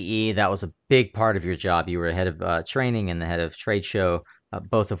AEE, that was a big part of your job. You were head of training and the head of trade show,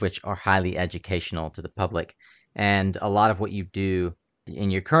 both of which are highly educational to the public. And a lot of what you do in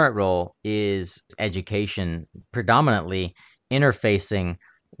your current role is education, predominantly interfacing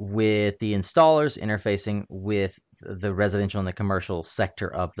with the installers, interfacing with the residential and the commercial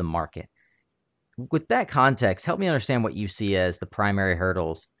sector of the market. With that context, help me understand what you see as the primary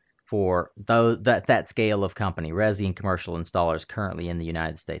hurdles for that scale of company, resi and commercial installers currently in the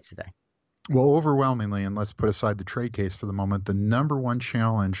United States today. Well, overwhelmingly, and let's put aside the trade case for the moment, the number one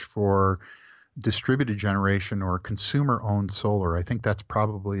challenge for distributed generation or consumer-owned solar, I think that's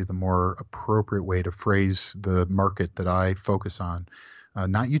probably the more appropriate way to phrase the market that I focus on.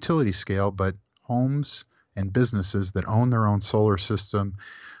 Not utility scale, but homes and businesses that own their own solar system.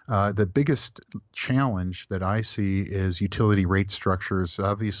 The biggest challenge that I see is utility rate structures.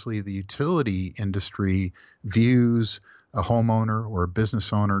 Obviously, the utility industry views a homeowner or a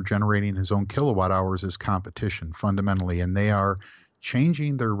business owner generating his own kilowatt hours as competition fundamentally, and they are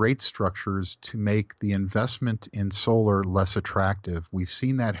changing their rate structures to make the investment in solar less attractive. We've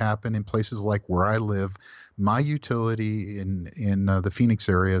seen that happen in places like where I live. My utility in the Phoenix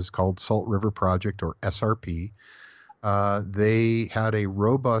area is called Salt River Project, or SRP. They had a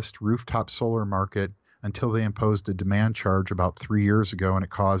robust rooftop solar market until they imposed a demand charge about 3 years ago, and it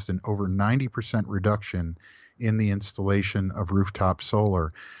caused an over 90% reduction in the installation of rooftop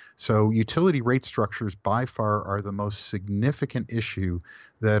solar. So utility rate structures by far are the most significant issue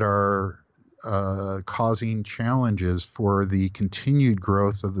that are causing challenges for the continued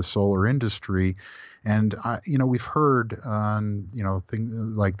growth of the solar industry. And we've heard on things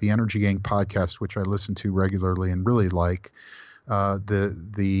like the Energy Gang podcast, which I listen to regularly and really like.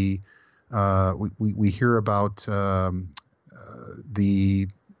 We hear about the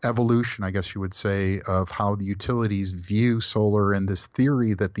evolution, I guess you would say, of how the utilities view solar, and this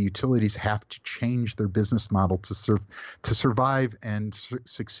theory that the utilities have to change their business model to survive and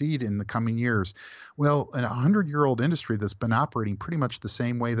succeed in the coming years. Well, in a 100-year-old industry that's been operating pretty much the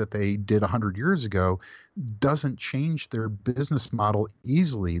same way that they did 100 years ago doesn't change their business model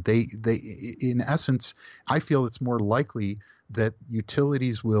easily. They in essence, I feel it's more likely that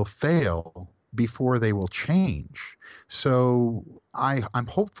utilities will fail before they will change. So I'm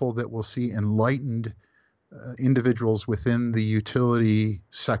hopeful that we'll see enlightened individuals within the utility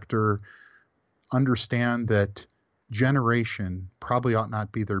sector understand that generation probably ought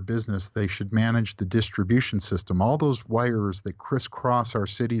not be their business. They should manage the distribution system. All those wires that crisscross our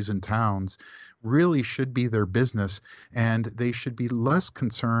cities and towns really should be their business, and they should be less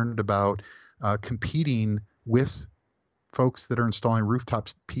concerned about competing with folks that are installing rooftop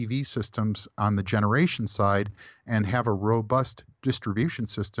PV systems on the generation side and have a robust distribution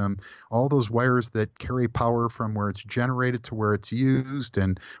system. All those wires that carry power from where it's generated to where it's used,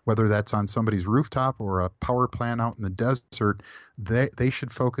 and whether that's on somebody's rooftop or a power plant out in the desert, they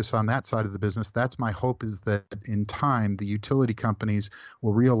should focus on that side of the business. That's my hope, is that in time the utility companies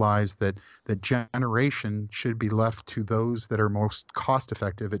will realize that generation should be left to those that are most cost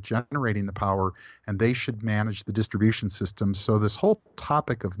effective at generating the power, and they should manage the distribution system. So this whole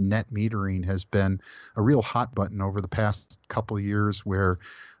topic of net metering has been a real hot button over the past couple of years, where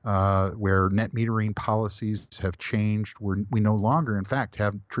net metering policies have changed. We no longer, in fact,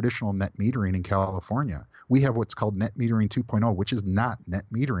 have traditional net metering in California. We have what's called net metering 2.0, which is not net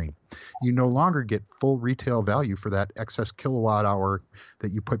metering. You no longer get full retail value for that excess kilowatt hour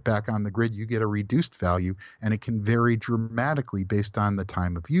that you put back on the grid. You get a reduced value, and it can vary dramatically based on the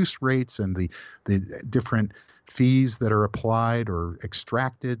time of use rates and the different fees that are applied or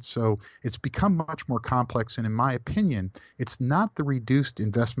extracted. So it's become much more complex. And in my opinion, it's not the reduced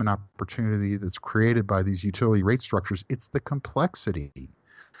investment opportunity that's created by these utility rate structures. It's the complexity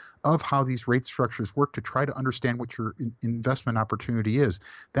of how these rate structures work to try to understand what your investment opportunity is.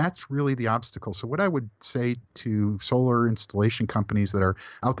 That's really the obstacle. So what I would say to solar installation companies that are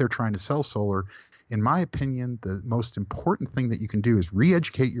out there trying to sell solar, in my opinion, the most important thing that you can do is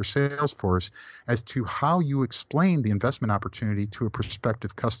re-educate your sales force as to how you explain the investment opportunity to a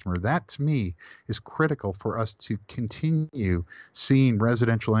prospective customer. That, to me, is critical for us to continue seeing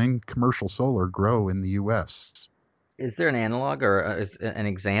residential and commercial solar grow in the U.S. Is there an analog or an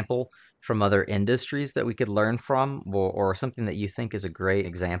example from other industries that we could learn from, or something that you think is a great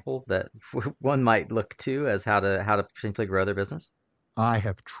example that one might look to as how to potentially grow their business? I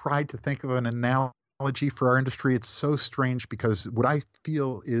have tried to think of an analogy for our industry. It's so strange because what I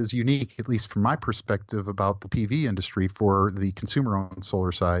feel is unique, at least from my perspective, about the PV industry for the consumer-owned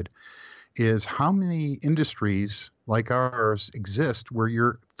solar side, is how many industries like ours exist where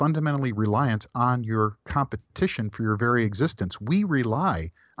you're fundamentally reliant on your competition for your very existence. We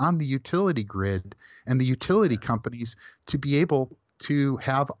rely on the utility grid and the utility companies to be able to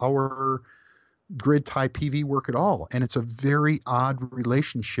have our grid tie PV work at all. And it's a very odd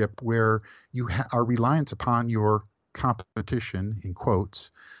relationship where you are reliant upon your competition, in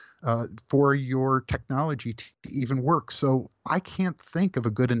quotes, for your technology to even work. So I can't think of a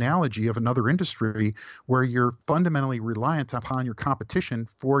good analogy of another industry where you're fundamentally reliant upon your competition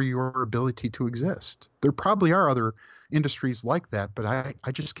for your ability to exist. There probably are other industries like that, but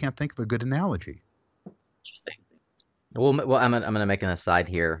I just can't think of a good analogy. Interesting. Well, I'm gonna make an aside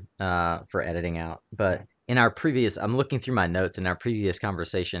here for editing out. But in our previous, I'm looking through my notes. In our previous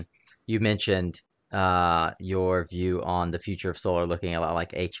conversation, you mentioned your view on the future of solar, looking a lot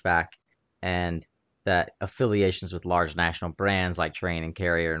like HVAC, and that affiliations with large national brands like Trane and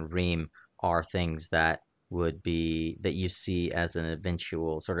Carrier and Rheem are things that that you see as an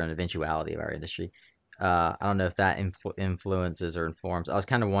eventuality of our industry. I don't know if that influences or informs. I was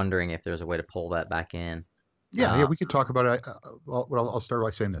kind of wondering if there's a way to pull that back in. Yeah, we could talk about it. I'll start by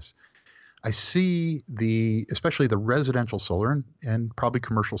saying this. I see especially the residential solar and probably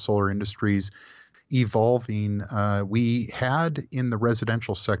commercial solar industries evolving. We had in the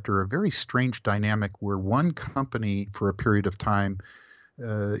residential sector a very strange dynamic where one company for a period of time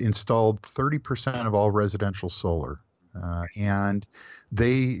installed 30% of all residential solar. And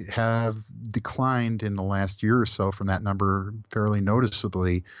they have declined in the last year or so from that number fairly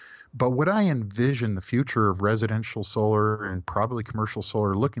noticeably. But what I envision the future of residential solar and probably commercial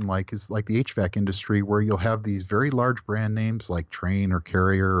solar looking like is like the HVAC industry, where you'll have these very large brand names like Trane or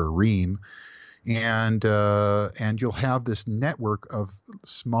Carrier or Rheem, and you'll have this network of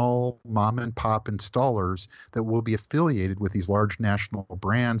small mom and pop installers that will be affiliated with these large national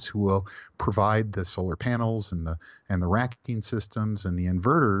brands who will provide the solar panels and the racking systems and the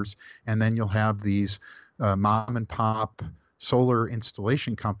inverters, and then you'll have these mom and pop solar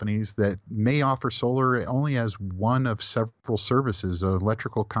installation companies that may offer solar only as one of several services. An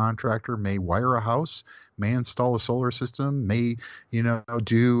electrical contractor may wire a house, may install a solar system, may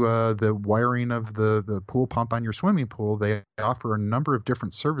do the wiring of the pool pump on your swimming pool. They offer a number of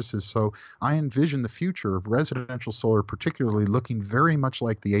different services. So I envision the future of residential solar particularly looking very much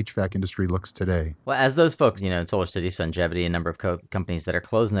like the HVAC industry looks today. Well, as those folks, in SolarCity, Sungevity, a number of companies that are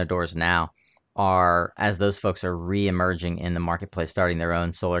closing their doors now, as those folks are re-emerging in the marketplace, starting their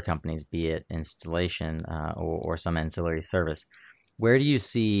own solar companies, be it installation or some ancillary service, where do you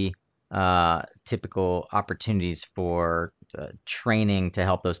see typical opportunities for training to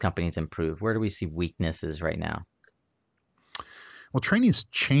help those companies improve? Where do we see weaknesses right now? Well, training's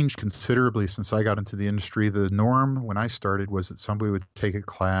changed considerably since I got into the industry. The norm when I started was that somebody would take a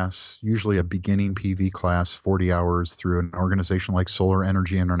class, usually a beginning PV class, 40 hours through an organization like Solar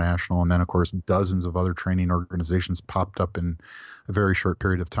Energy International. And then, of course, dozens of other training organizations popped up in a very short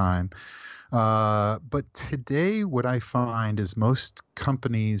period of time. But today, what I find is most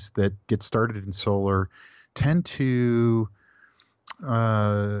companies that get started in solar tend to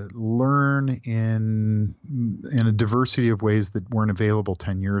learn in a diversity of ways that weren't available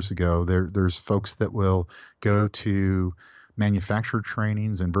 10 years ago. There's folks that will go to manufacturer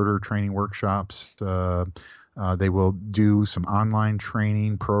trainings, inverter training workshops. They will do some online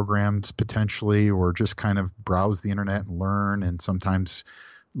training programs potentially, or just kind of browse the internet and learn, and sometimes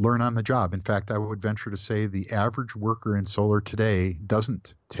learn on the job. In fact, I would venture to say the average worker in solar today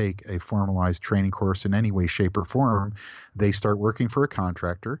doesn't take a formalized training course in any way, shape, or form. They start working for a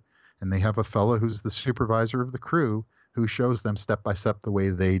contractor, and they have a fellow who's the supervisor of the crew who shows them step by step the way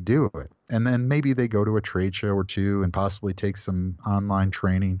they do it. And then maybe they go to a trade show or two and possibly take some online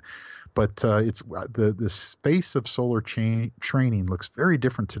training. But it's the space of solar training looks very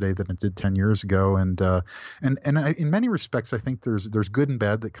different today than it did 10 years ago, and in many respects, I think there's good and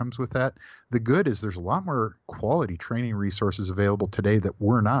bad that comes with that. The good is there's a lot more quality training resources available today that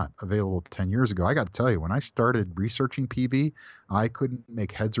were not available 10 years ago. I got to tell you, when I started researching PV, I couldn't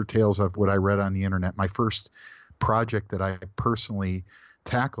make heads or tails of what I read on the internet. My first project that I personally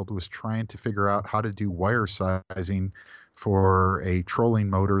tackled was trying to figure out how to do wire sizing for a trolling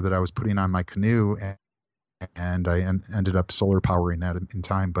motor that I was putting on my canoe, and I ended up solar powering that in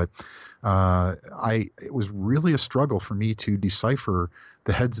time. But it was really a struggle for me to decipher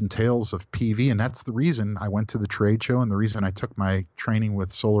the heads and tails of PV, and that's the reason I went to the trade show and the reason I took my training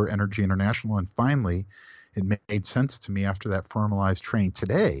with Solar Energy International. And finally, it made sense to me after that formalized training.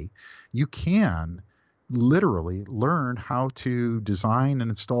 Today, you can literally learn how to design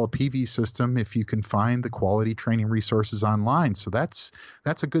and install a PV system if you can find the quality training resources online. So that's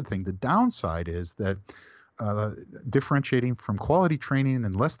a good thing. The downside is that differentiating from quality training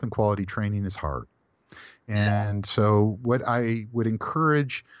and less than quality training is hard. And so what I would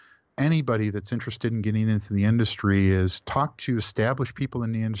encourage anybody that's interested in getting into the industry is talk to established people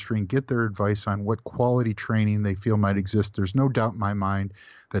in the industry and get their advice on what quality training they feel might exist. There's no doubt in my mind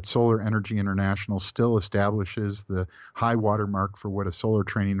that Solar Energy International still establishes the high watermark for what a solar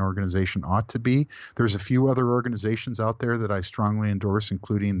training organization ought to be. There's a few other organizations out there that I strongly endorse,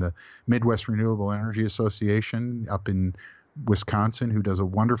 including the Midwest Renewable Energy Association up in Wisconsin, who does a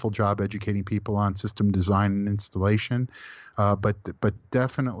wonderful job educating people on system design and installation. But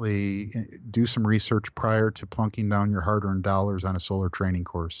definitely do some research prior to plunking down your hard-earned dollars on a solar training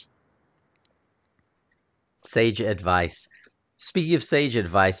course. Sage advice. Speaking of sage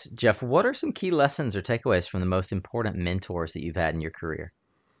advice, Jeff, what are some key lessons or takeaways from the most important mentors that you've had in your career?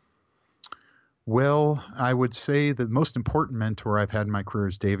 Well, I would say the most important mentor I've had in my career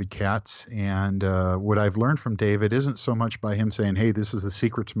is David Katz. And what I've learned from David isn't so much by him saying, hey, this is the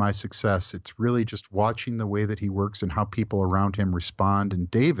secret to my success. It's really just watching the way that he works and how people around him respond. And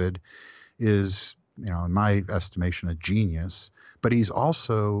David is, in my estimation, a genius. But he's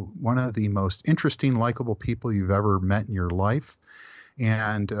also one of the most interesting, likable people you've ever met in your life.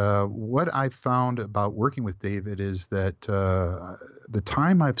 And what I've found about working with David is that the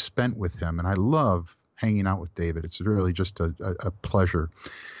time I've spent with him, and I love hanging out with David, it's really just a pleasure,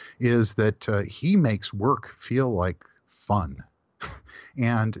 is that he makes work feel like fun.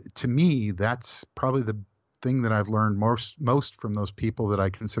 And to me, that's probably the thing that I've learned most from those people that I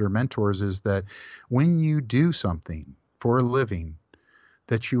consider mentors, is that when you do something for a living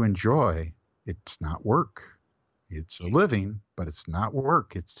that you enjoy, it's not work. It's a living, but it's not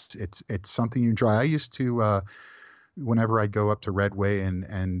work. It's something you enjoy. I used to, whenever I'd go up to Redway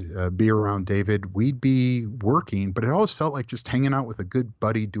and be around David, we'd be working, but it always felt like just hanging out with a good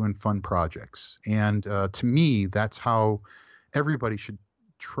buddy doing fun projects. And to me, that's how everybody should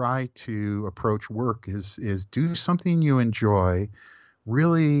try to approach work, is do something you enjoy,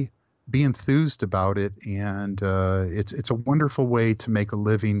 really be enthused about it. And it's a wonderful way to make a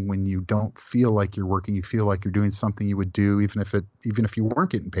living when you don't feel like you're working. You feel like you're doing something you would do even if you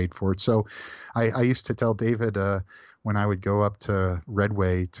weren't getting paid for it. So I used to tell David, when I would go up to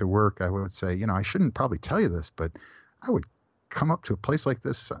Redway to work, I would say, I shouldn't probably tell you this, but I would come up to a place like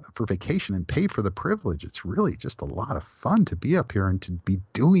this for vacation and pay for the privilege. It's really just a lot of fun to be up here and to be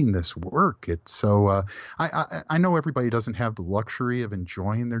doing this work. It's so I know everybody doesn't have the luxury of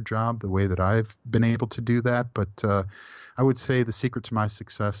enjoying their job the way that I've been able to do that, but I would say the secret to my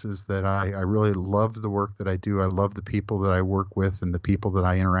success is that I really love the work that I do. I love the people that I work with and the people that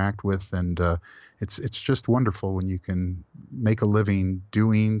I interact with, and it's just wonderful when you can make a living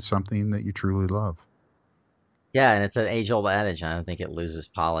doing something that you truly love. Yeah, and it's an age-old adage. I don't think it loses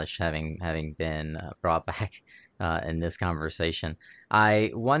polish having been brought back in this conversation.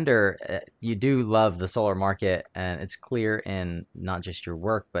 I wonder, you do love the solar market, and it's clear in not just your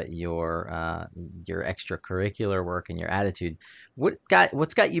work, but your extracurricular work and your attitude.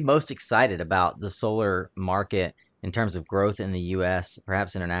 What's got you most excited about the solar market in terms of growth in the U.S.,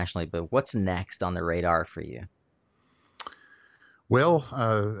 perhaps internationally, but what's next on the radar for you? Well,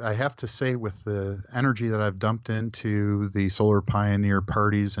 I have to say, with the energy that I've dumped into the Solar Pioneer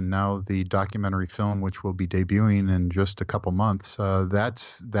parties and now the documentary film, which will be debuting in just a couple months,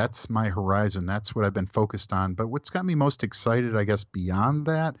 that's my horizon. That's what I've been focused on. But what's got me most excited, I guess, beyond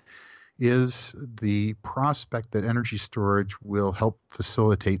that, is the prospect that energy storage will help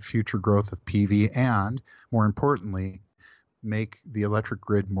facilitate future growth of PV and, more importantly, make the electric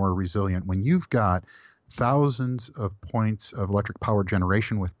grid more resilient. When you've got thousands of points of electric power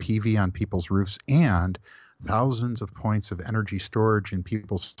generation with PV on people's roofs and thousands of points of energy storage in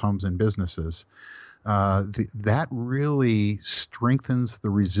people's homes and businesses, that really strengthens the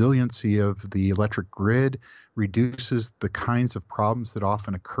resiliency of the electric grid, reduces the kinds of problems that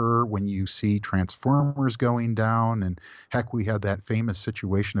often occur when you see transformers going down. And heck, we had that famous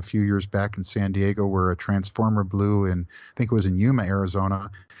situation a few years back in San Diego where a transformer blew in, I think it was in Yuma, Arizona,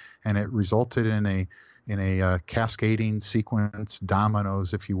 and it resulted in a cascading sequence,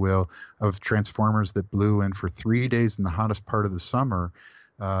 dominoes, if you will, of transformers that blew. And for 3 days in the hottest part of the summer,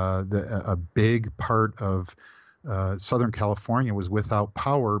 a big part of Southern California was without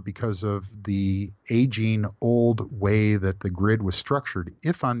power because of the aging old way that the grid was structured.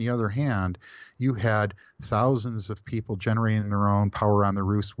 If, on the other hand, you had thousands of people generating their own power on the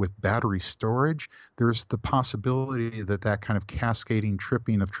roofs with battery storage, there's the possibility that that kind of cascading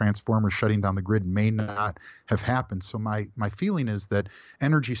tripping of transformers shutting down the grid may not have happened. So my feeling is that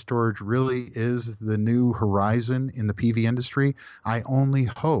energy storage really is the new horizon in the PV industry. I only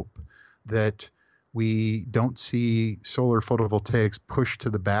hope that we don't see solar photovoltaics push to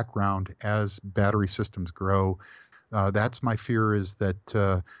the background as battery systems grow. That's my fear, is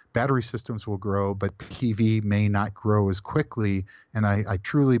that battery systems will grow, but PV may not grow as quickly. And I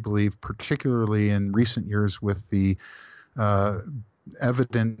truly believe, particularly in recent years with the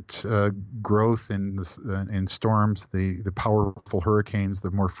evident growth in storms, the powerful hurricanes,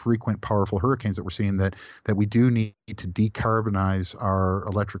 the more frequent powerful hurricanes that we're seeing, that we do need to decarbonize our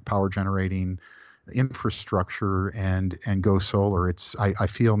electric power generating infrastructure and go solar. I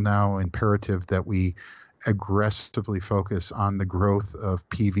feel now imperative that we aggressively focus on the growth of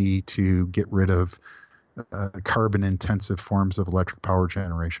PV to get rid of carbon intensive forms of electric power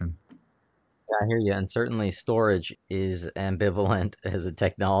generation. Yeah, I hear you. And certainly storage is ambivalent as a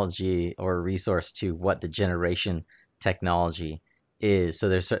technology or a resource to what the generation technology is. So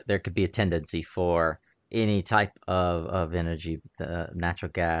there could be a tendency for any type of energy,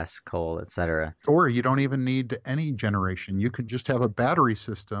 natural gas, coal, etc. Or you don't even need any generation. You can just have a battery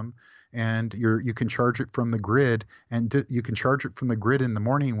system, and you can charge it from the grid, and you can charge it from the grid in the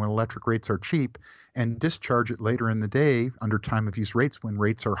morning when electric rates are cheap, and discharge it later in the day under time of use rates when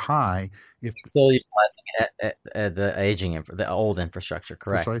rates are high. If still utilizing the old infrastructure,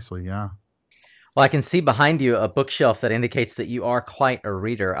 correct? Precisely, yeah. Well, I can see behind you a bookshelf that indicates that you are quite a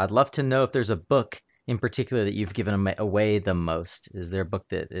reader. I'd love to know if there's a book in particular that you've given away the most? Is there a book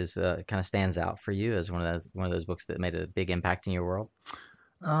that is kind of stands out for you as one of those books that made a big impact in your world?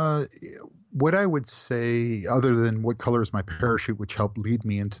 Uh, what I would say, other than What Color Is My Parachute, which helped lead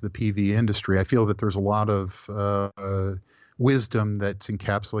me into the PV industry, I feel that there's a lot of wisdom that's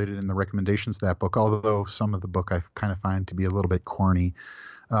encapsulated in the recommendations of that book, although some of the book I kind of find to be a little bit corny.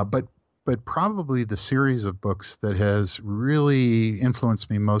 But probably the series of books that has really influenced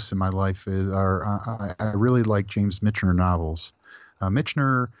me most in my life I really like James Michener novels.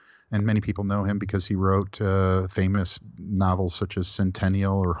 Michener, and many people know him because he wrote famous novels such as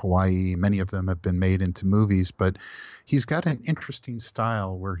Centennial or Hawaii. Many of them have been made into movies, but he's got an interesting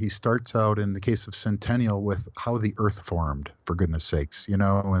style where he starts out, in the case of Centennial, with how the Earth formed, for goodness sakes, and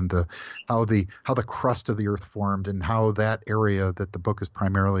how the crust of the Earth formed, and how that area that the book is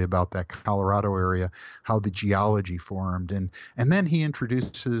primarily about, that Colorado area, how the geology formed, and then he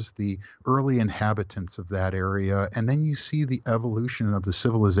introduces the early inhabitants of that area, and then you see the evolution of the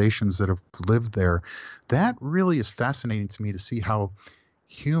civilizations that have lived there. That really is fascinating to me, to see how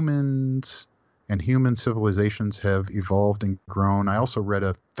humans and human civilizations have evolved and grown. I also read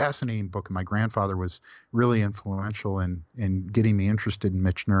a fascinating book, and my grandfather was really influential in getting me interested in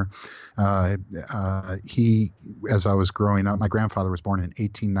Michener. As I was growing up, my grandfather was born in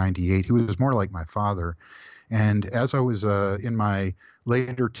 1898. He was more like my father. And as I was in my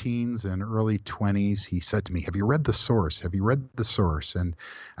later teens and early 20s, he said to me, "Have you read The Source? Have you read The Source?" And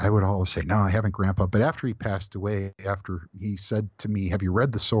I would always say, "No, I haven't, Grandpa." But after he passed away, after he said to me, "Have you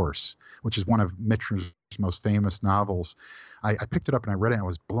read The Source?" which is one of Michener's most famous novels, I picked it up and I read it and I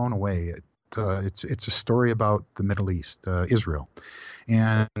was blown away. It's a story about the Middle East, Israel.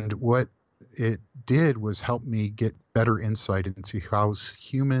 And what it did was help me get better insight into how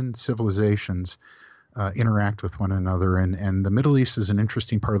human civilizations interact with one another. And the Middle East is an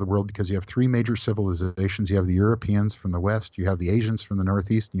interesting part of the world because you have three major civilizations. You have the Europeans from the west, you have the Asians from the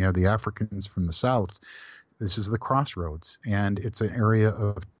northeast, and you have the Africans from the south. This is the crossroads, and it's an area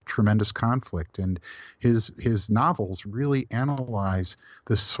of tremendous conflict. And his novels really analyze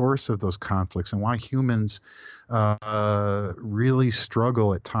the source of those conflicts and why humans really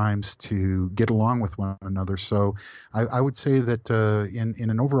struggle at times to get along with one another. So I would say that in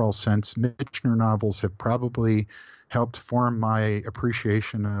an overall sense, Michener novels have probably helped form my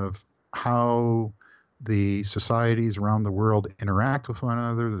appreciation of how the societies around the world interact with one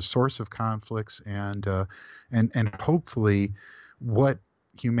another, the source of conflicts, and hopefully what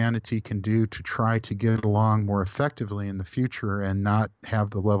humanity can do to try to get along more effectively in the future and not have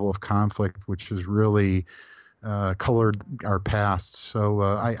the level of conflict which has really colored our past. So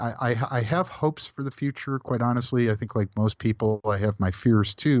I have hopes for the future, quite honestly. I think, like most people, I have my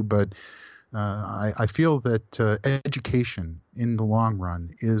fears too, but I feel that education in the long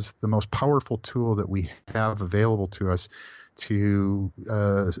run is the most powerful tool that we have available to us to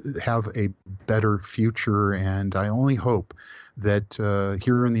have a better future. And I only hope that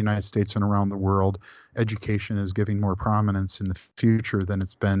here in the United States and around the world, education is giving more prominence in the future than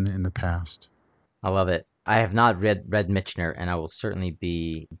it's been in the past. I love it. I have not read Michener, and I will certainly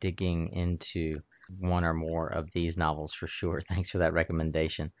be digging into one or more of these novels for sure. Thanks for that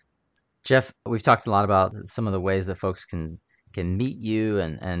recommendation. Jeff, we've talked a lot about some of the ways that folks can meet you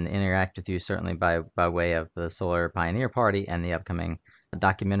and interact with you, certainly by way of the Solar Pioneer Party and the upcoming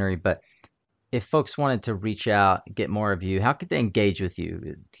documentary. But if folks wanted to reach out, get more of you, how could they engage with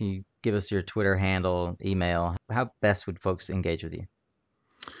you? Can you give us your Twitter handle, email? How best would folks engage with you?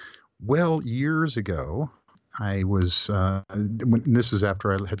 Well, years ago, I was, this is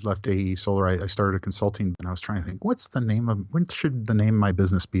after I had left AE Solar, I started a consulting, and I was trying to think, what should the name of my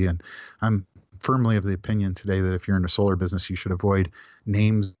business be? And I'm firmly of the opinion today that if you're in a solar business, you should avoid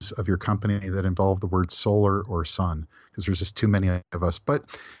names of your company that involve the word solar or sun, because there's just too many of us. But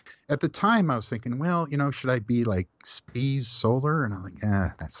at the time I was thinking, well, should I be like Spies Solar? And I'm like,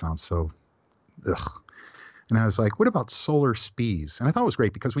 that sounds so, ugh. And I was like, what about Solar Spies? And I thought it was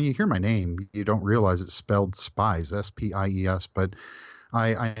great because when you hear my name, you don't realize it's spelled Spies, S-P-I-E-S. But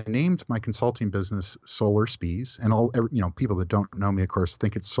I named my consulting business Solar Spies. And people that don't know me, of course,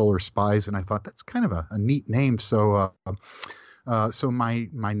 think it's Solar Spies. And I thought that's kind of a neat name. So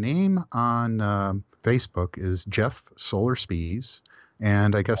my name on Facebook is Jeff Solar Spies.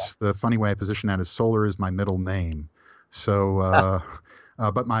 And I guess the funny way I position that is Solar is my middle name. So,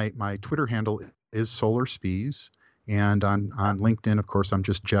 but my Twitter handle is Solar Spies, and on LinkedIn, of course, I'm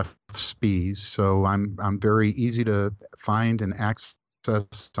just Jeff Spies. So I'm very easy to find and access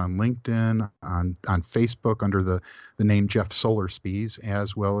on LinkedIn, on Facebook under the name Jeff Solar Spies,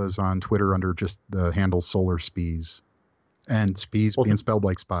 as well as on Twitter under just the handle Solar Spies, and Spies being spelled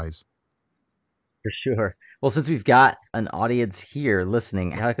like spies. For sure. Well, since we've got an audience here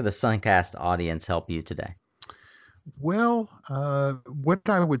listening, how could the Suncast audience help you today? Well, what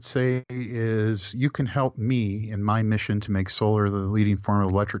I would say is you can help me in my mission to make solar the leading form of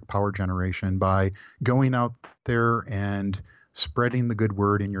electric power generation by going out there and spreading the good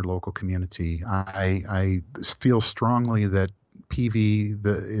word in your local community. I feel strongly that PV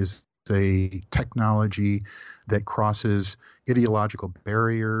is a technology that crosses ideological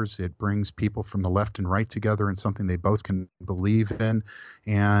barriers. It brings people from the left and right together in something they both can believe in.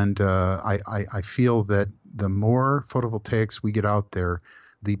 And I feel that the more photovoltaics we get out there,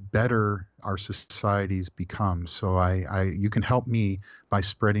 the better our societies become. So you can help me by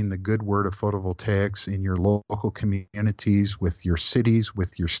spreading the good word of photovoltaics in your local communities, with your cities,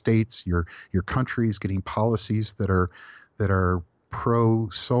 with your states, your countries, getting policies that are pro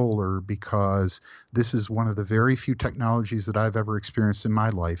solar, because this is one of the very few technologies that I've ever experienced in my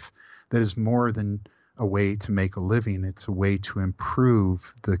life that is more than a way to make a living. It's a way to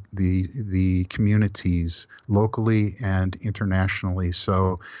improve the communities locally and internationally.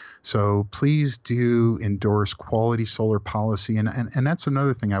 So please do endorse quality solar policy. And that's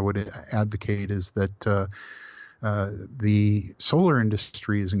another thing I would advocate, is that the solar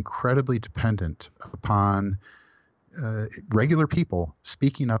industry is incredibly dependent upon regular people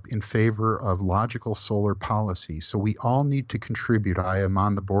speaking up in favor of logical solar policy. So we all need to contribute. I am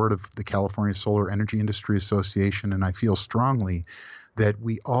on the board of the California Solar Energy Industry Association, and I feel strongly that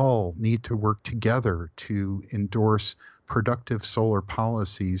we all need to work together to endorse productive solar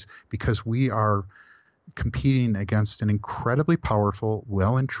policies, because we are competing against an incredibly powerful,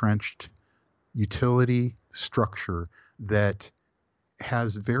 well-entrenched utility structure that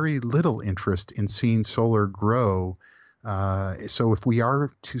has very little interest in seeing solar grow. So if we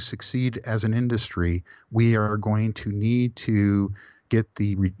are to succeed as an industry, we are going to need to get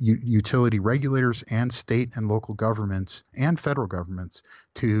the utility regulators and state and local governments and federal governments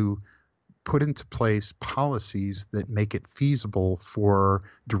to put into place policies that make it feasible for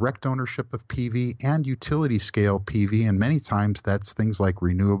direct ownership of PV and utility scale PV. And many times that's things like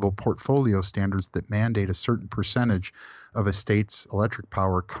renewable portfolio standards that mandate a certain percentage of a state's electric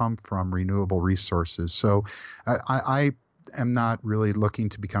power come from renewable resources. So I am not really looking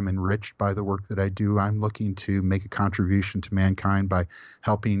to become enriched by the work that I do. I'm looking to make a contribution to mankind by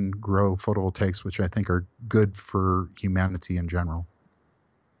helping grow photovoltaics, which I think are good for humanity in general.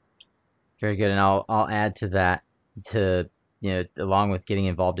 Very good. And I'll add to that, along with getting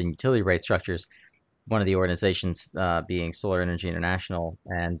involved in utility rate structures, one of the organizations being Solar Energy International,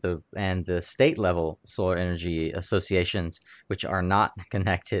 and the state level solar energy associations, which are not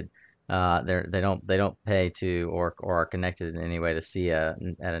connected. They don't pay to or are connected in any way to SEIA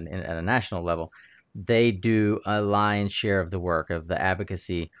at a national level. They do a lion's share of the work of the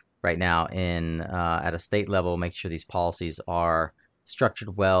advocacy right now at a state level, making sure these policies are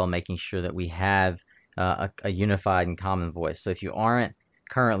structured well, making sure that we have a unified and common voice. So if you aren't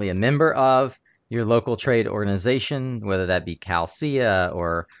currently a member of your local trade organization, whether that be CalSEIA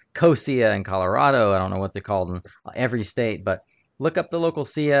or COSEIA in Colorado, I don't know what they're called in every state, but look up the local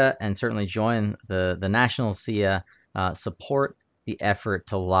SEIA and certainly join the national SEIA. Support the effort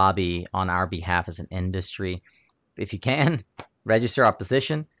to lobby on our behalf as an industry. If you can, register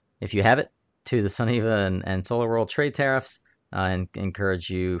opposition, if you have it, to the Suniva and Solar World trade tariffs. And encourage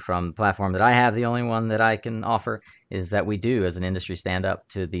you, from the platform that I have, the only one that I can offer is that we do as an industry stand up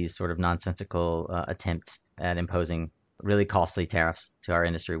to these sort of nonsensical attempts at imposing really costly tariffs to our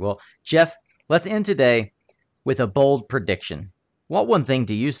industry. Well, Jeff, let's end today with a bold prediction. What one thing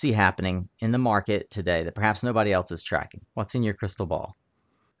do you see happening in the market today that perhaps nobody else is tracking? What's in your crystal ball?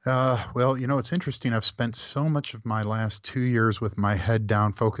 Well, it's interesting. I've spent so much of my last 2 years with my head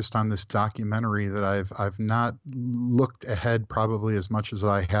down, focused on this documentary, that I've not looked ahead probably as much as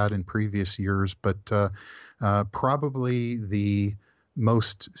I had in previous years. But probably the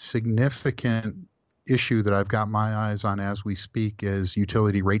most significant issue that I've got my eyes on as we speak is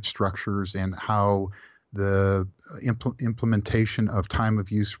utility rate structures and how the implementation of time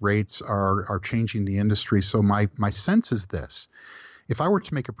of use rates are changing the industry. So my sense is this. If I were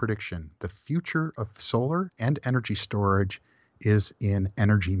to make a prediction, the future of solar and energy storage is in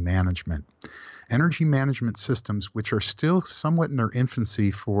energy management. Energy management systems, which are still somewhat in their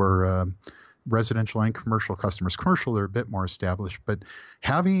infancy for residential and commercial customers. Commercial, they're a bit more established, but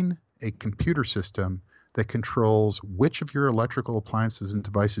having a computer system that controls which of your electrical appliances and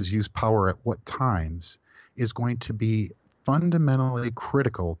devices use power at what times is going to be fundamentally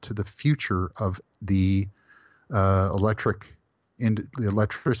critical to the future of the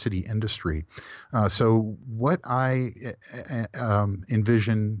electricity industry. So what I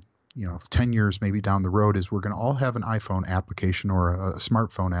envision 10 years maybe down the road is we're going to all have an iPhone application or a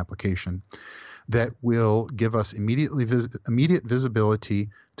smartphone application that will give us immediate visibility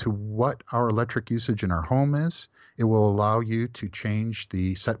to what our electric usage in our home is. It will allow you to change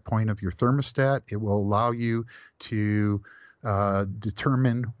the set point of your thermostat. It will allow you to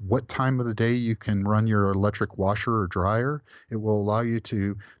determine what time of the day you can run your electric washer or dryer. It will allow you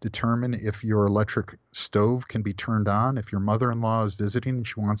to determine if your electric stove can be turned on. If your mother-in-law is visiting and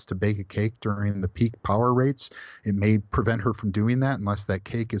she wants to bake a cake during the peak power rates, it may prevent her from doing that unless that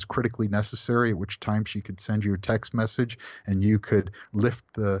cake is critically necessary, at which time she could send you a text message and you could lift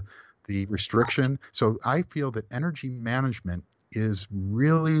the restriction. So I feel that energy management is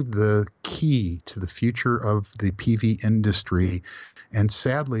really the key to the future of the PV industry. And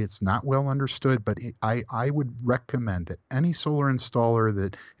sadly, it's not well understood, but I would recommend that any solar installer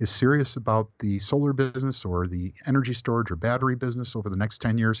that is serious about the solar business or the energy storage or battery business over the next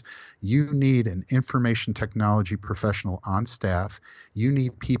 10 years, you need an information technology professional on staff. You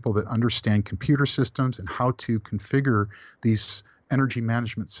need people that understand computer systems and how to configure these energy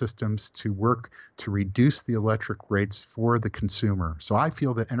management systems to work to reduce the electric rates for the consumer. So I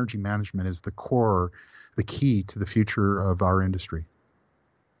feel that energy management is the key to the future of our industry.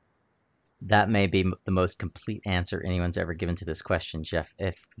 That may be the most complete answer anyone's ever given to this question, Jeff.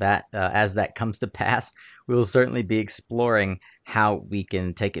 If that, as that comes to pass, we will certainly be exploring how we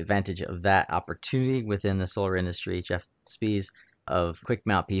can take advantage of that opportunity within the solar industry. Jeff Spies of Quick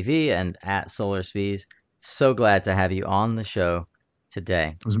Mount PV and at Solar Spies. So glad to have you on the show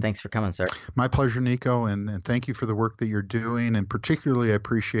today. Thanks for coming, sir. My pleasure, Nico, and thank you for the work that you're doing. And particularly, I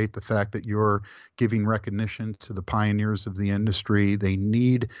appreciate the fact that you're giving recognition to the pioneers of the industry. They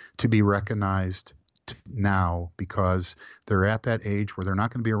need to be recognized now because they're at that age where they're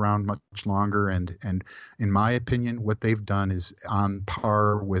not going to be around much longer. And in my opinion, what they've done is on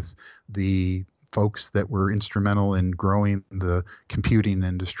par with the folks that were instrumental in growing the computing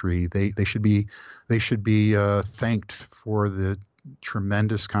industry. They should be thanked for the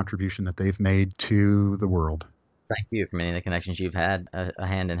tremendous contribution that they've made to the world. Thank you for many of the connections you've had a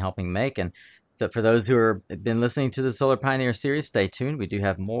hand in helping make. And for those who have been listening to the Solar Pioneer series, stay tuned. We do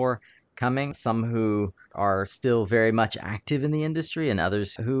have more coming, some who are still very much active in the industry and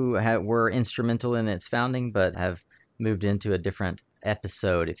others who were instrumental in its founding but have moved into a different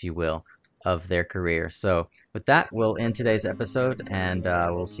episode, if you will, of their career. So with that, we'll end today's episode and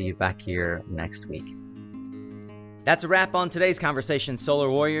we'll see you back here next week. That's a wrap on today's conversation, Solar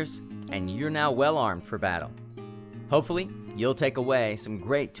Warriors, and you're now well armed for battle. Hopefully, you'll take away some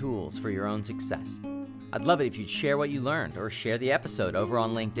great tools for your own success. I'd love it if you'd share what you learned or share the episode over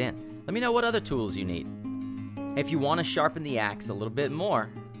on LinkedIn. Let me know what other tools you need. If you want to sharpen the axe a little bit more,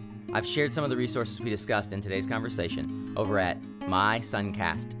 I've shared some of the resources we discussed in today's conversation over at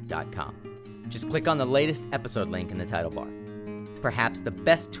mysuncast.com. Just click on the latest episode link in the title bar. Perhaps the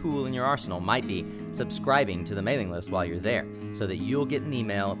best tool in your arsenal might be subscribing to the mailing list while you're there so that you'll get an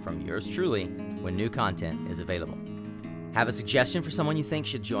email from yours truly when new content is available. Have a suggestion for someone you think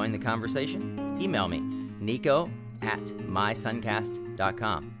should join the conversation? Email me,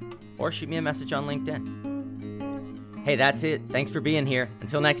 nico@mysuncast.com, or shoot me a message on LinkedIn. Hey, that's it. Thanks for being here.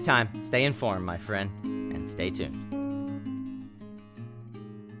 Until next time, stay informed, my friend, and stay tuned.